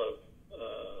fell out of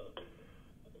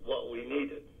what we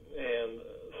needed. And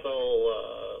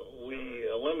so we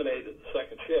eliminated the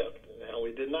second shift. Now,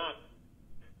 we did not,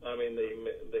 I mean, the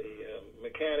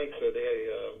mechanics or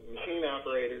the machine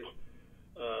operators,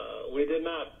 we did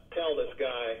not tell this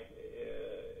guy,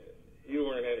 you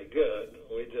weren't any good.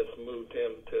 We just moved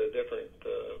him to a different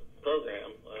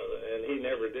program, and he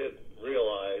never did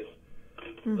realize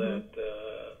that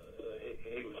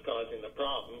he was causing the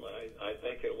problem. I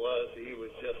think it was he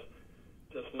was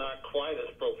just not quite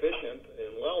as proficient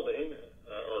in welding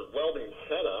or welding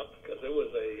setup, because it was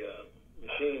a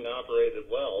machine-operated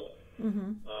weld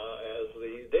as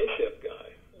the day shift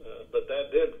guy. But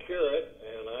that did cure it,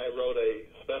 and I wrote a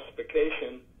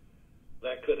specification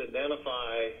that could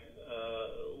identify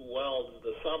welds,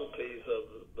 the subtleties of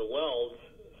the welds,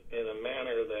 in a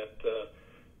manner that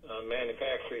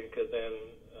manufacturing could then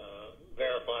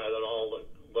verify that all the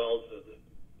welds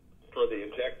for the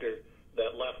injector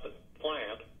that left the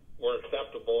plant were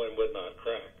acceptable and would not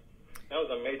crack. That was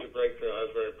a major breakthrough. I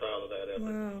was very proud of that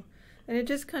effort. Wow. And it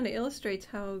just kind of illustrates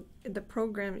how the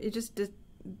program, it just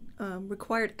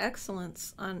required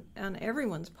excellence on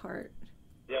everyone's part.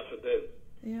 Yes, it did.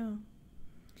 Yeah.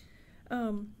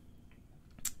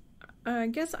 I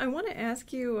guess I want to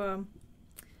ask you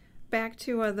back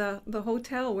to the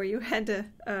hotel where you had to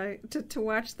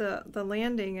watch the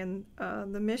landing and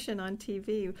the mission on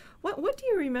TV. What do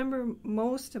you remember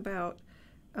most about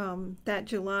that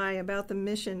July, about the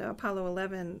mission Apollo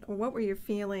 11? Or what were your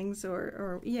feelings,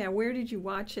 or where did you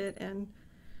watch it, and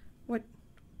what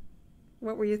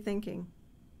were you thinking?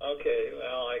 Okay,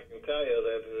 well, I can tell you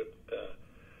that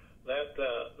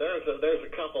there's a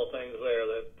couple things there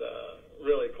that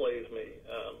really pleased me.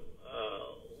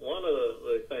 One of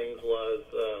the things was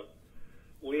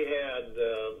we had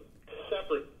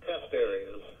separate test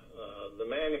areas. The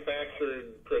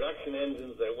manufactured production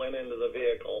engines that went into the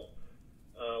vehicle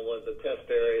was the test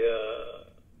area,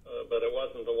 but it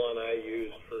wasn't the one I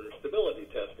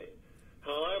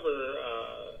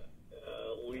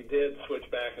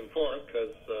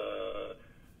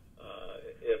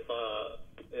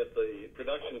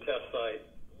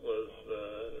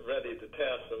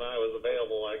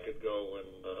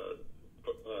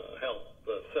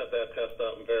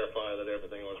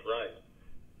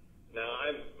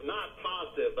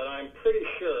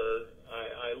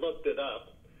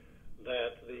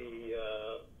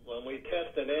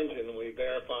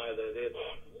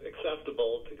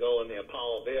acceptable to go in the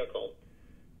Apollo vehicle.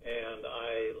 And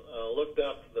I looked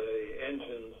up the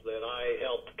engines that I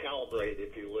helped calibrate,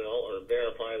 if you will, or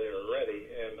verify they were ready.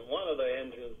 And one of the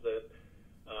engines that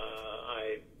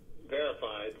I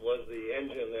verified was the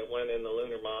engine that went in the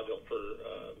lunar module for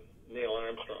Neil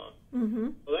Armstrong. Mm-hmm.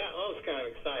 So that was kind of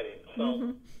exciting.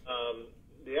 So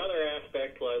the other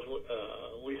aspect was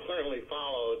we certainly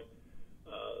followed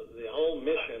the whole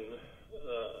mission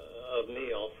of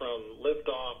Neil from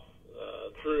liftoff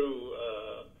through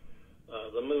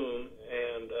the moon,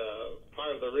 and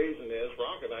part of the reason is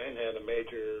Rocketdyne had a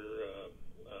major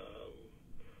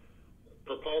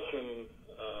propulsion.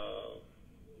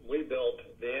 We built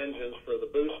the engines for the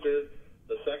booster,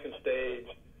 the second stage,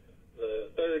 the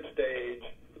third stage,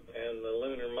 and the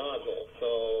lunar module.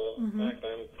 So, in fact,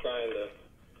 I'm trying to,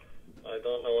 I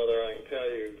don't know whether I can tell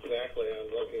you exactly.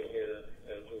 I'm looking here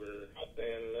as we're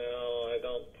standing now.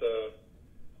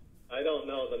 I don't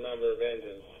know the number of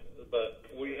engines, but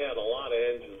we had a lot of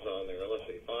engines on there.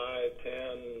 Let's see, 5,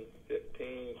 10,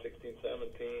 15, 16,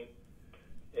 17,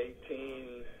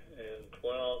 18, and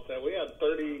 12. So we had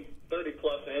 30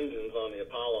 plus engines on the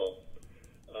Apollo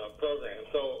program.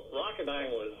 So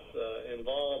Rocketdyne was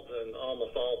involved in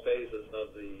almost all phases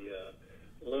of the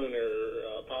lunar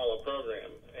Apollo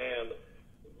program. And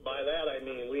by that I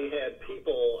mean we had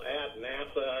people at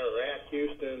NASA or at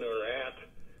Houston or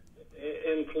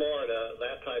in Florida,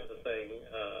 that type of thing,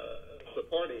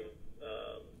 supporting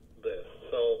this.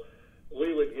 So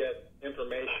we would get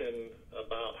information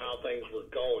about how things were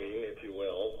going, if you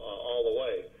will, all the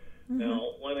way.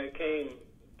 Now, when it came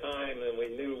time and we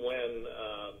knew when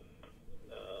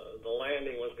the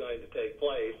landing was going to take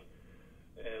place,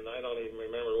 and I don't even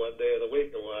remember what day of the week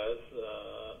it was,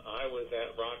 I was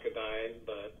at Rocketdyne,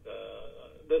 but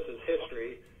this is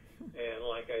history, and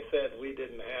like I said, we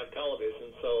didn't have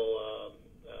television, so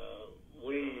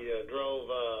we drove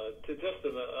to just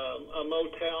a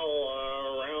motel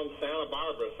around Santa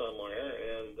Barbara somewhere,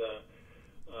 and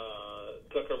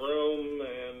took a room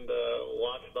and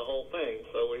watched the whole thing.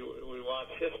 So we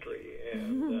watched history,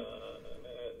 and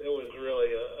it was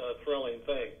really a thrilling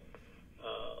thing.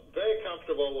 Very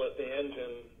comfortable with the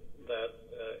engine that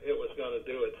it was going to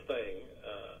do its thing.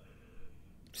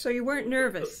 So you weren't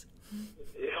nervous?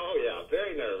 Oh yeah,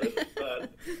 very nervous,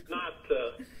 but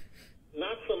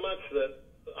not so much that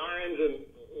our engine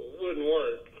wouldn't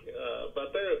work,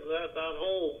 but that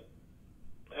whole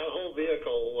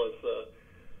vehicle was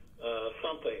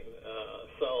something.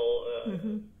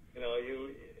 You know,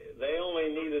 they only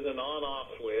needed an on-off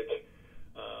switch.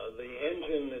 The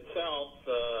engine itself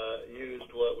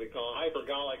used what we call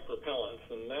hypergolic propellants,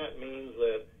 and that means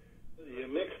that you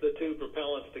mix the two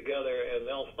propellants together and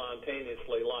they'll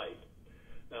spontaneously light.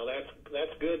 Now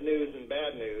that's good news and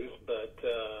bad news, but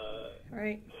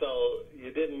right. So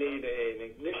you didn't need an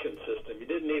ignition system. You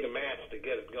didn't need a match to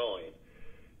get it going,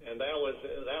 and that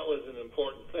was an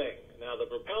important thing. Now the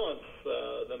propellants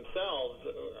themselves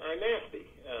are nasty.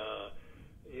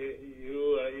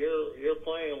 You're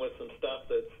playing with some stuff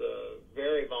that's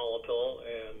very volatile,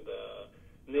 and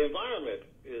the environment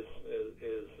is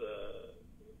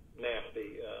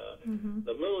nasty.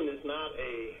 The moon is not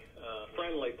a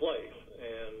friendly place,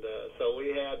 and so we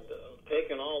had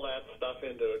taken all that stuff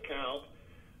into account.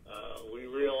 We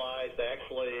realized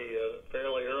actually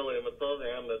fairly early in the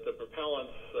program that the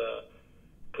propellants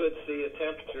could see a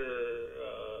temperature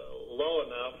low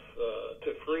enough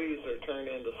to freeze or turn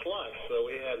into slush, so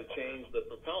we had to change the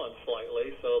propellant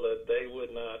slightly so that they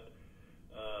would not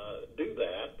do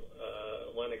that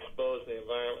when exposed to the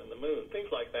environment and the moon,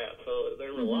 things like that. So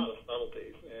there were a lot of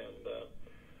subtleties, and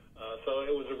so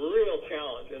it was a real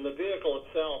challenge. And the vehicle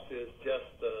itself is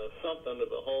just something to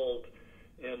behold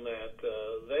in that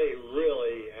they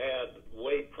really had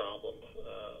weight problems.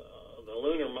 The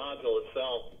lunar module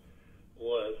itself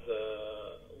was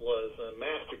a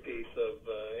masterpiece of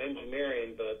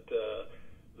engineering, but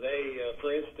they,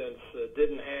 for instance,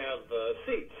 didn't have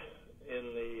seats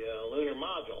in the lunar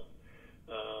module.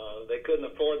 They couldn't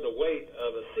afford the weight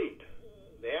of a seat.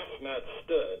 The astronauts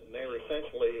stood, and they were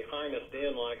essentially harnessed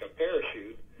in like a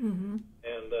parachute,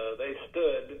 and they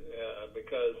stood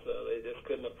because they just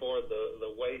couldn't afford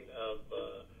the weight of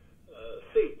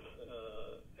seats.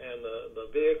 And the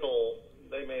vehicle,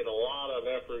 they made a lot of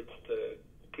efforts to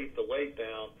keep the weight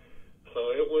down.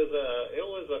 So it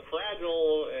was a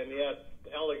fragile and yet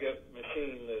elegant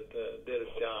machine that did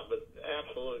its job, but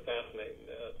absolutely fascinating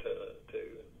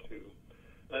to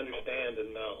understand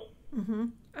and know.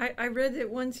 I read that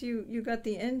once you got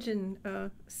the engine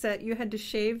set, you had to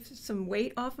shave some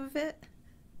weight off of it.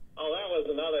 Oh, that was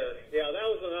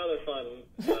another fun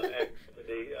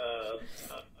activity.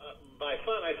 By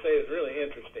one I say is really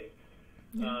interesting.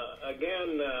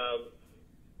 Again,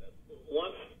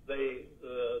 once the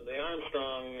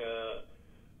Armstrong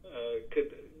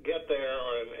could get there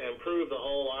and improve the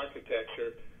whole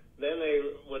architecture, then they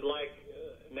would like,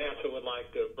 NASA would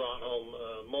like to have brought home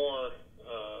more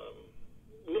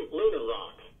lunar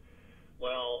rocks.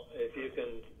 Well, if you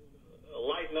can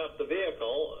lighten up the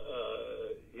vehicle,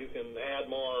 you can add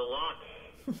more rocks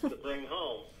to bring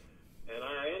home. And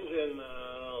our engine,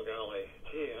 oh golly,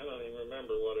 gee, I don't even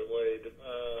remember what it weighed,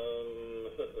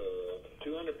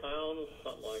 200 pounds,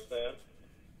 something like that.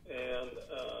 And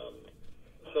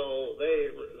so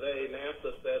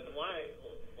NASA said,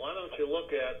 why don't you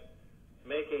look at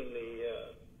making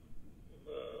the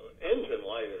engine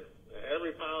lighter?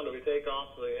 Every pound that we take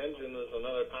off the engine is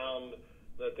another pound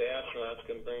that the astronauts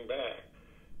can bring back.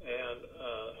 And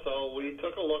so we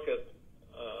took a look at,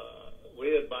 we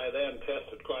had by then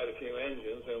tested quite a few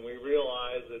engines, and we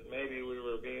realized that maybe we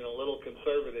were being a little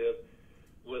conservative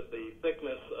with the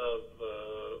thickness of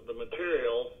the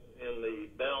material in the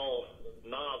bell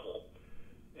nozzle.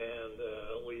 And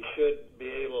we should be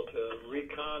able to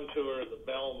recontour the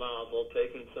bell nozzle,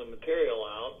 taking some material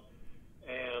out,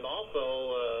 and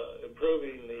also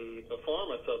improving the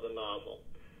performance of the nozzle.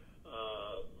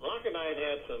 Rocketdyne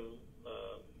had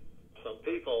some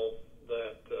people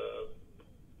that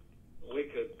we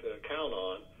could count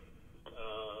on.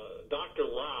 Dr.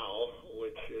 Rao,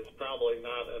 which is probably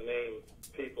not a name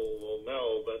people will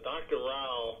know, but Dr.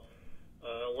 Rao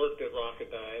worked at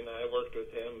Rocketdyne. I worked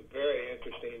with him. Very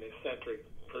interesting, eccentric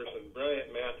person,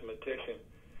 brilliant mathematician.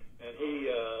 And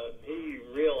he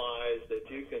realized that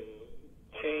you can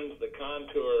change the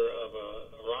contour of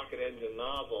a rocket engine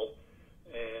nozzle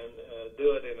and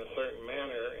do it in a certain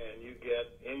manner, and you get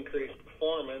increased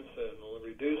performance and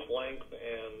reduced length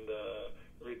and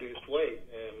reduced weight.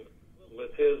 And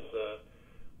with his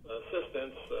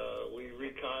assistance, we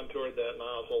recontoured that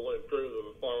nozzle, improved the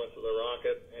performance of the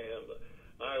rocket, and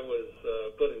I was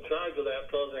put in charge of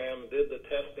that program, did the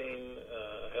testing,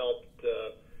 helped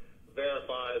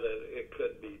verify that it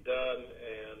could be done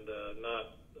and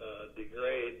not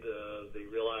degrade the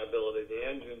reliability of the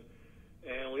engine.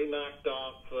 And we knocked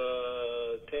off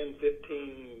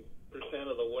 10-15%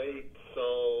 of the weight,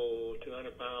 so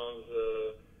 200 pounds,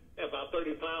 about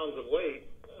 30 pounds of weight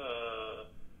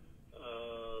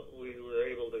we were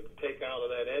able to take out of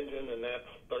that engine, and that's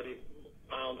 30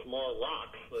 pounds more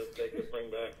rocks that they could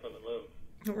bring back from the moon.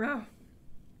 Wow.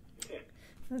 Yeah.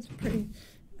 That's pretty...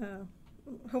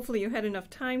 hopefully you had enough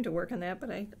time to work on that, but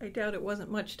I doubt it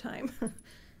wasn't much time.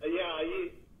 Yeah,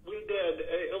 we did.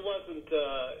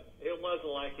 It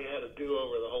wasn't like you had to do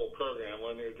over the whole program.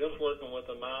 When you're just working with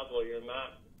a nozzle, you're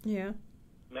not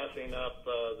messing up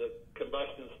the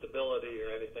combustion stability or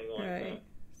anything like that.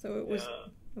 So it was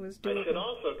doable. I should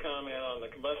also comment on the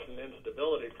combustion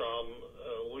instability problem.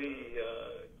 We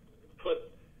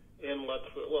put in what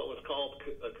was called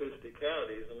acoustic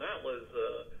cavities, and that was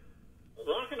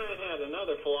Rocketdyne had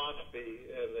another philosophy,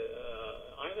 and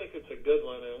I think it's a good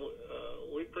one, and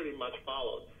we pretty much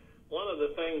followed. One of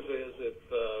the things is if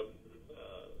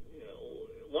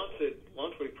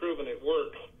once we've proven it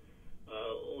works,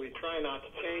 we try not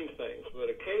to change things. But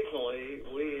occasionally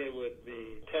we would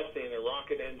be testing a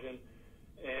rocket engine,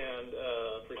 and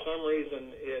for some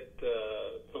reason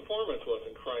performance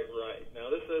wasn't quite right. Now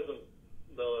this isn't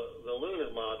the lunar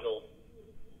module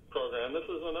program. This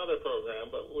is another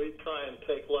program, but we try and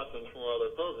take lessons from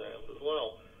other programs as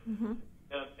well. Mm-hmm.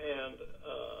 And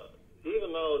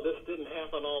even though this didn't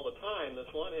happen all the time,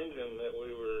 this one engine that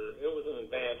it was an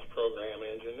advanced program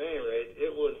engine at any rate,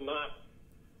 it was not,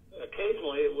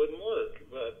 occasionally it wouldn't work,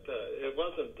 but it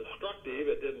wasn't destructive,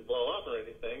 it didn't blow up or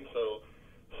anything, so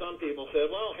some people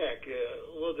said, well, heck,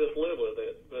 we'll just live with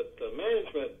it. But the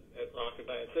management at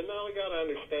Rocketdyne said, no, we got to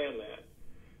understand that.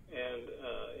 And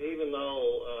even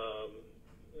though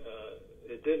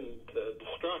it didn't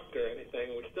destruct or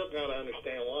anything, we still got to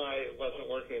understand why it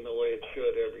wasn't working the way it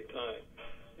should every time.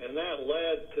 And that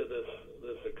led to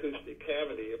this acoustic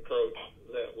cavity approach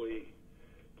that we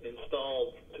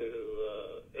installed to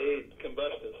aid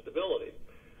combustion stability.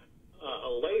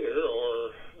 Later,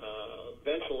 or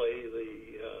eventually,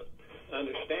 the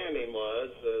understanding was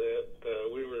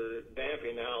that we were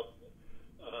damping out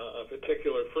a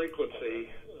particular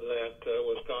frequency that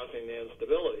was causing the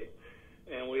instability.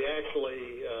 And we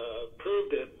actually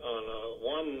proved it on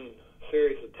one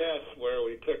series of tests where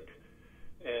we took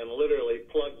and literally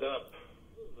plugged up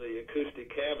the acoustic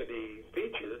cavity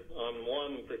feature on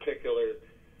one particular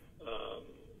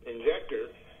injector.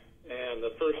 And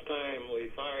the first time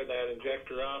we fired that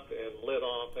injector up and lit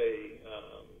off a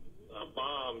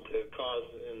bomb to cause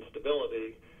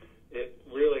instability, it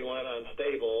really went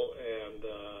unstable and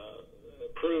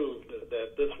proved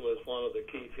that this was one of the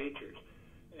key features.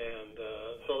 And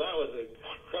so that was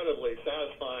incredibly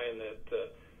satisfying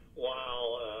that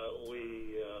while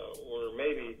we were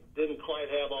maybe didn't quite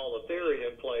have all the theory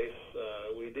in place,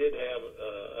 we did have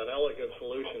an elegant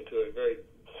solution to a very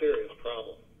serious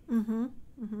problem. Mm-hmm.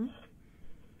 Mm-hmm.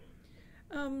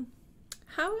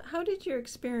 How did your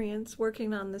experience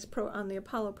working on this on the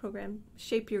Apollo program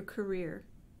shape your career?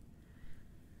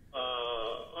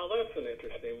 Oh, that's an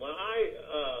interesting one.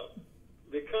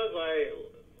 Because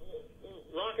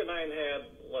Rocketdyne had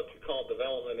what you call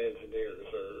development engineers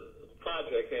or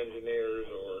project engineers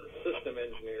or system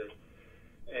engineers,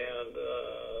 and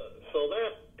so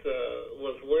that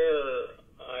was where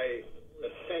I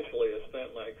essentially have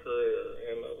spent my career.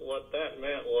 And what that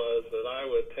meant was that I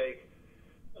would take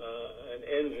an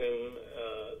engine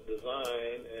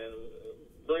design and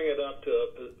bring it up to a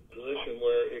position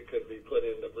where it could be put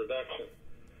into production.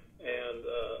 And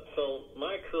so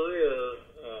my career,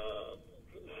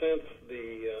 since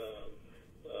the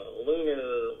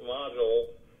lunar module,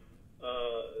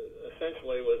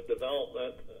 essentially was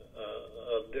development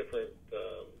of different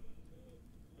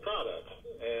products.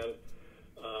 And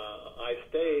I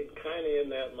stayed kind of in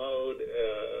that mode,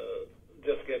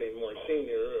 just getting more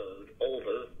senior or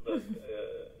older, but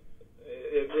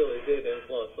it really did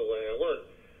influence the way I worked.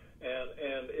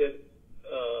 And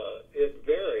it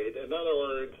varied. In other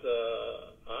words,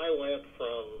 I went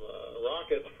from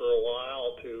rockets for a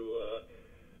while to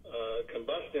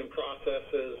combustion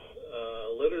processes,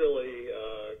 literally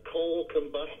coal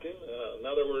combustion. In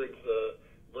other words,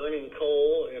 burning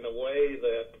coal in a way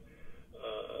that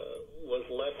was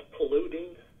less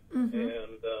polluting,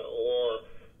 and or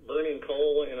burning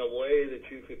coal in a way that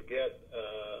you could get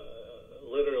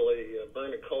literally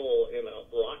burn a coal in a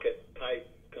rocket-type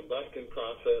combustion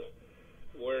process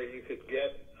where you could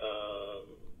get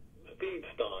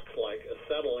feedstocks like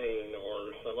acetylene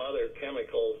or some other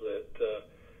chemicals that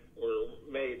were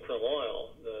made from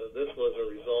oil. This was a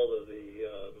result of the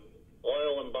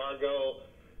oil embargo,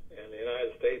 and the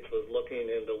United States was looking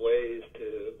into ways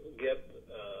to get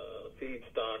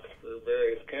feedstocks for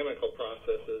various chemical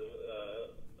processes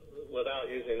without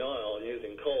using oil,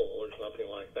 using coal or something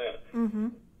like that. Mm-hmm.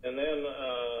 And then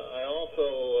I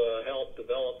also helped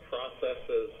develop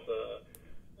processes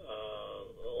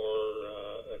or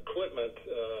equipment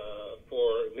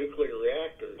for nuclear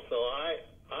reactors. So I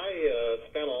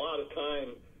spent a lot of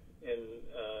time in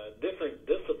different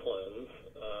disciplines.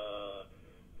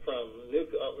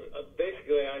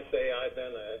 Basically, I say I've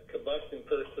been a combustion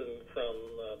person from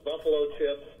buffalo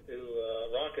chips to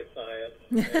rocket science.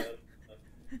 And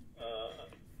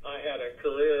I had a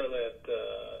career that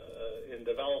in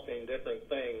developing different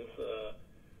things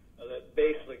that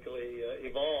basically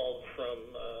evolved from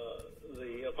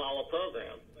the Apollo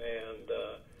program, and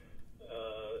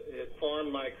it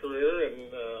formed my career,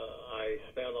 and I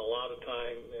spent a lot of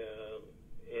time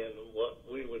in what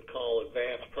we would call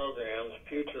advanced programs,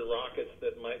 future rockets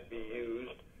that might be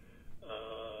used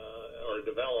or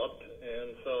developed,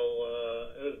 and so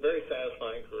it was a very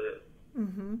satisfying career.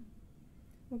 Mm-hmm.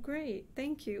 Well, great.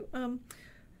 Thank you.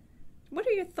 What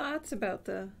are your thoughts about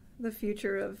the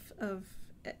future of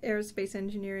aerospace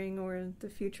engineering or the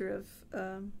future of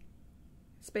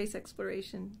space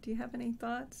exploration? Do you have any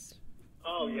thoughts?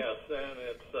 Oh, yes, and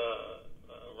it's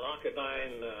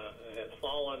Rocketdyne has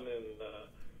fallen in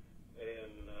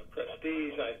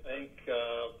prestige, I think,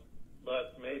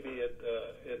 but maybe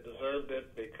it deserved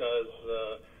it because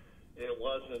it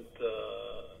wasn't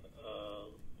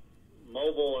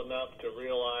mobile enough to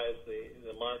realize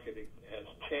the market has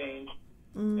changed.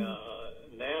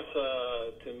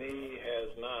 NASA, to me, has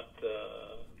not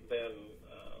been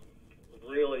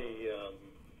really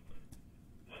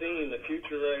seeing the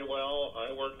future very well.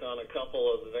 I worked on a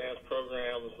couple of advanced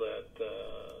programs that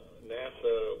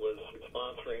NASA was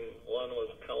sponsoring. One was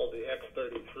called the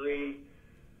X-33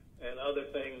 and other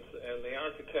things, and the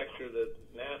architecture that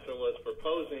NASA was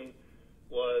proposing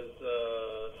was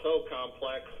so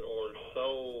complex or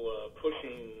so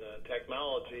pushing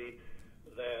technology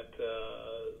that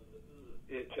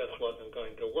it just wasn't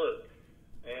going to work.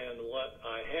 And what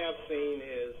I have seen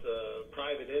is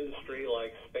private industry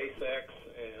like SpaceX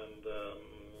and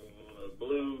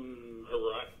Blue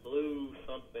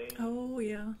something. Oh,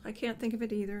 yeah. I can't think of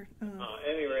it either. At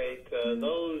any rate,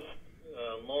 those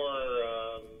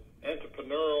more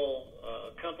entrepreneurial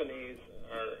companies,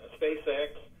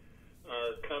 SpaceX,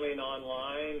 are coming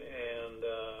online, and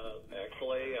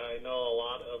actually I know a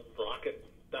lot of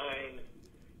Rocketdyne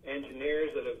engineers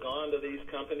that have gone to these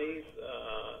companies,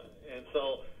 and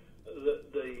so the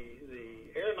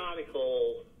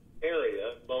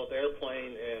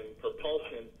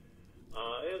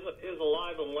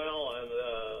alive and well, and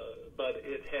but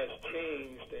it has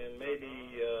changed, and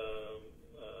maybe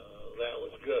that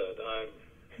was good.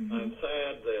 I'm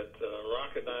sad that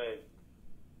Rocketdyne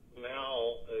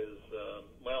now is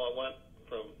it went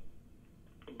from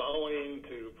Boeing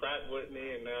to Pratt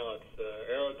Whitney, and now it's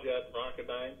Aerojet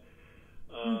Rocketdyne.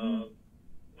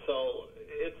 So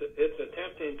it's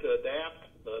attempting to adapt,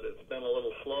 but it's been a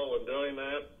little slow in doing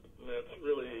that. And it's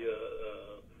really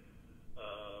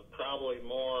probably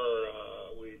more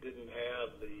we didn't have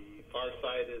the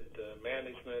far-sighted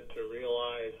management to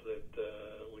realize that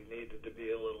we needed to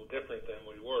be a little different than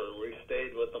we were. We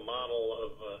stayed with the model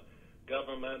of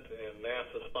government and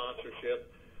NASA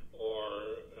sponsorship,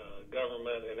 or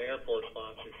government and Air Force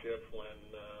sponsorship, when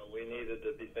we needed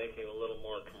to be thinking a little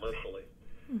more commercially.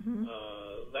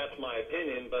 That's my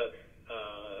opinion, but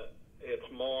it's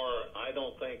more, I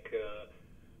don't think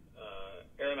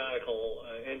aeronautical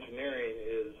engineering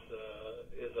is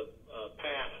a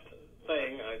past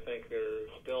thing. I think there's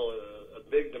still a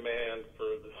big demand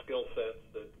for the skill sets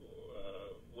that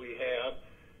we have,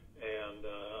 and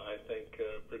I think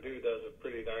Purdue does a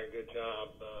pretty darn good job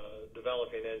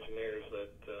developing engineers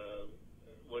that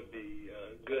would be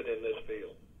good in this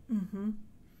field.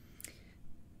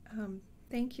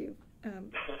 Thank you.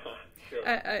 Sure.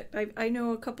 I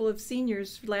know a couple of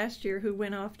seniors last year who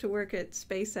went off to work at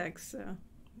SpaceX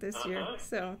this year.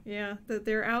 So yeah,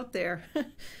 they're out there.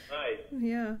 Right.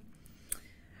 Yeah.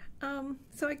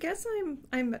 So I guess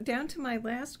I'm down to my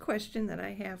last question that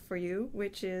I have for you,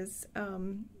 which is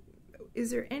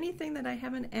there anything that I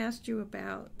haven't asked you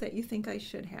about that you think I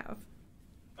should have?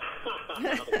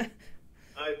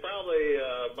 I probably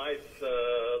might.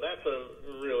 That's a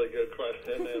really good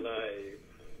question, and I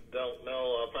don't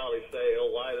know. I'll probably say,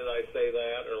 "Oh, why did I say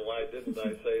that?" or "Why didn't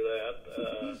I say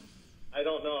that?" I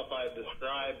don't know if I've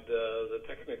described the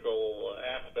technical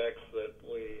aspects that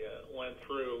we went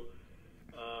through.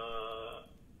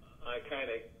 I kind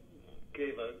of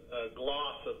gave a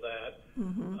gloss of that.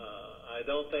 I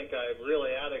don't think I've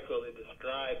really adequately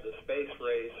described the space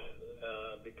race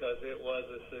because it was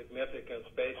a significant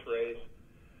space race.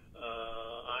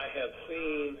 I have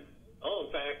seen,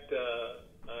 in fact,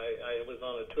 I was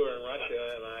on a tour in Russia,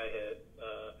 and I had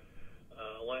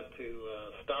went to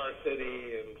Star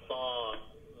City and saw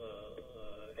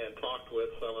and talked with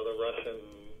some of the Russian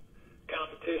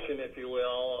competition, if you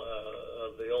will,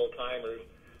 of the old timers.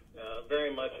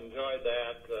 Very much enjoyed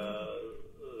that.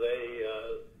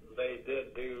 They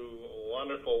did do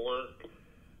wonderful work.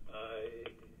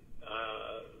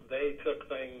 They took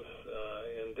things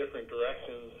in different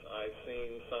directions. I've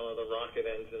seen some of the rocket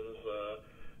engines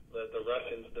that the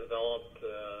Russians developed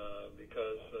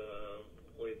because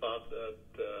we thought that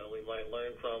we might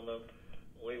learn from them.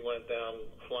 We went down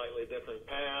slightly different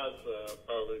paths.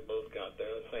 Probably both got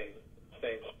there the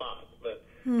same spot. But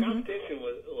competition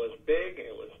was big.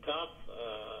 It was tough.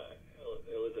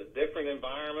 It was a different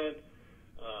environment.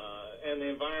 And the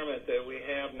environment that we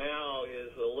have now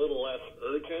is a little less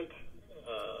urgent.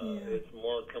 It's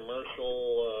more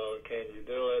commercial. Can you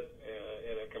do it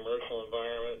in a commercial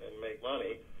environment and make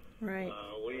money? Right.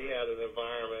 We had an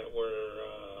environment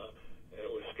where it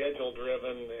was schedule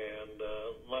driven and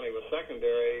money was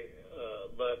secondary.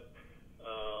 But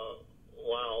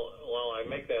while I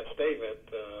make that statement,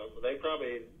 they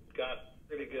probably got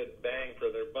pretty good bang for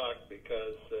their buck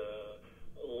because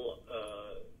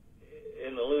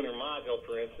in the lunar module,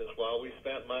 for instance, while we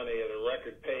spent money at a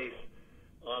record pace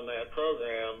on that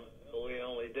program, we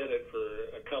only did it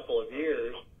for a couple of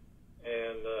years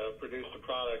and produced a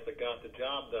product that got the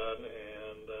job done.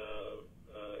 And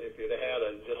if you'd had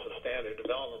just a standard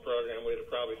development program, we'd have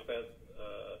probably spent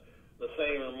the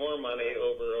same or more money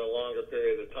over a longer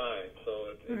period of time.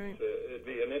 So it'd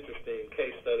be an interesting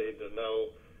case study to know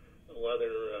whether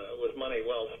it was money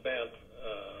well spent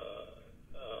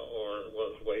or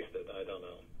was wasted. I don't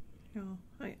know. Oh,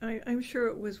 I'm sure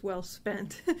it was well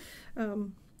spent.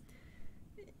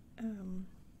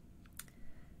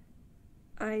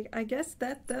 I guess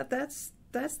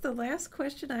that's the last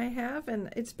question I have,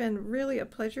 and it's been really a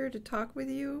pleasure to talk with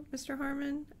you, Mr.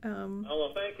 Harmon.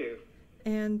 Well, thank you.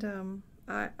 And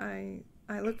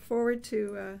I look forward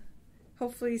to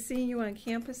hopefully seeing you on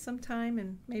campus sometime,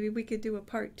 and maybe we could do a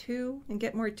part 2 and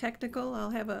get more technical.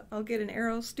 I'll get an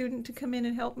aero student to come in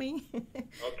and help me.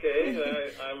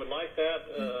 Okay, I would like that.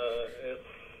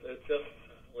 It's just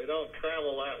we don't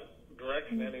travel that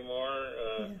direction anymore.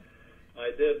 I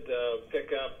did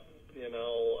pick up,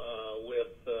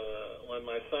 with when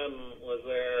my son was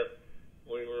there,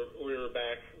 we were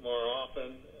back more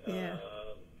often.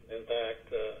 In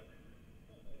fact,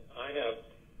 I have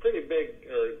pretty big,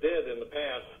 or did in the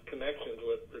past, connections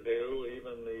with Purdue.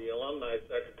 Even the alumni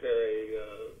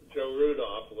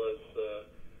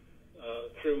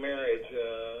through marriage,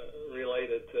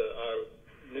 related to, I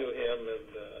knew him and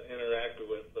interacted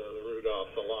with the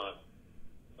Rudolphs a lot.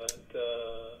 But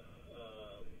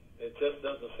it just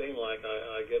doesn't seem like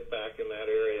I get back in that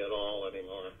area at all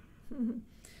anymore.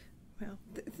 Well,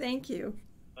 thank you.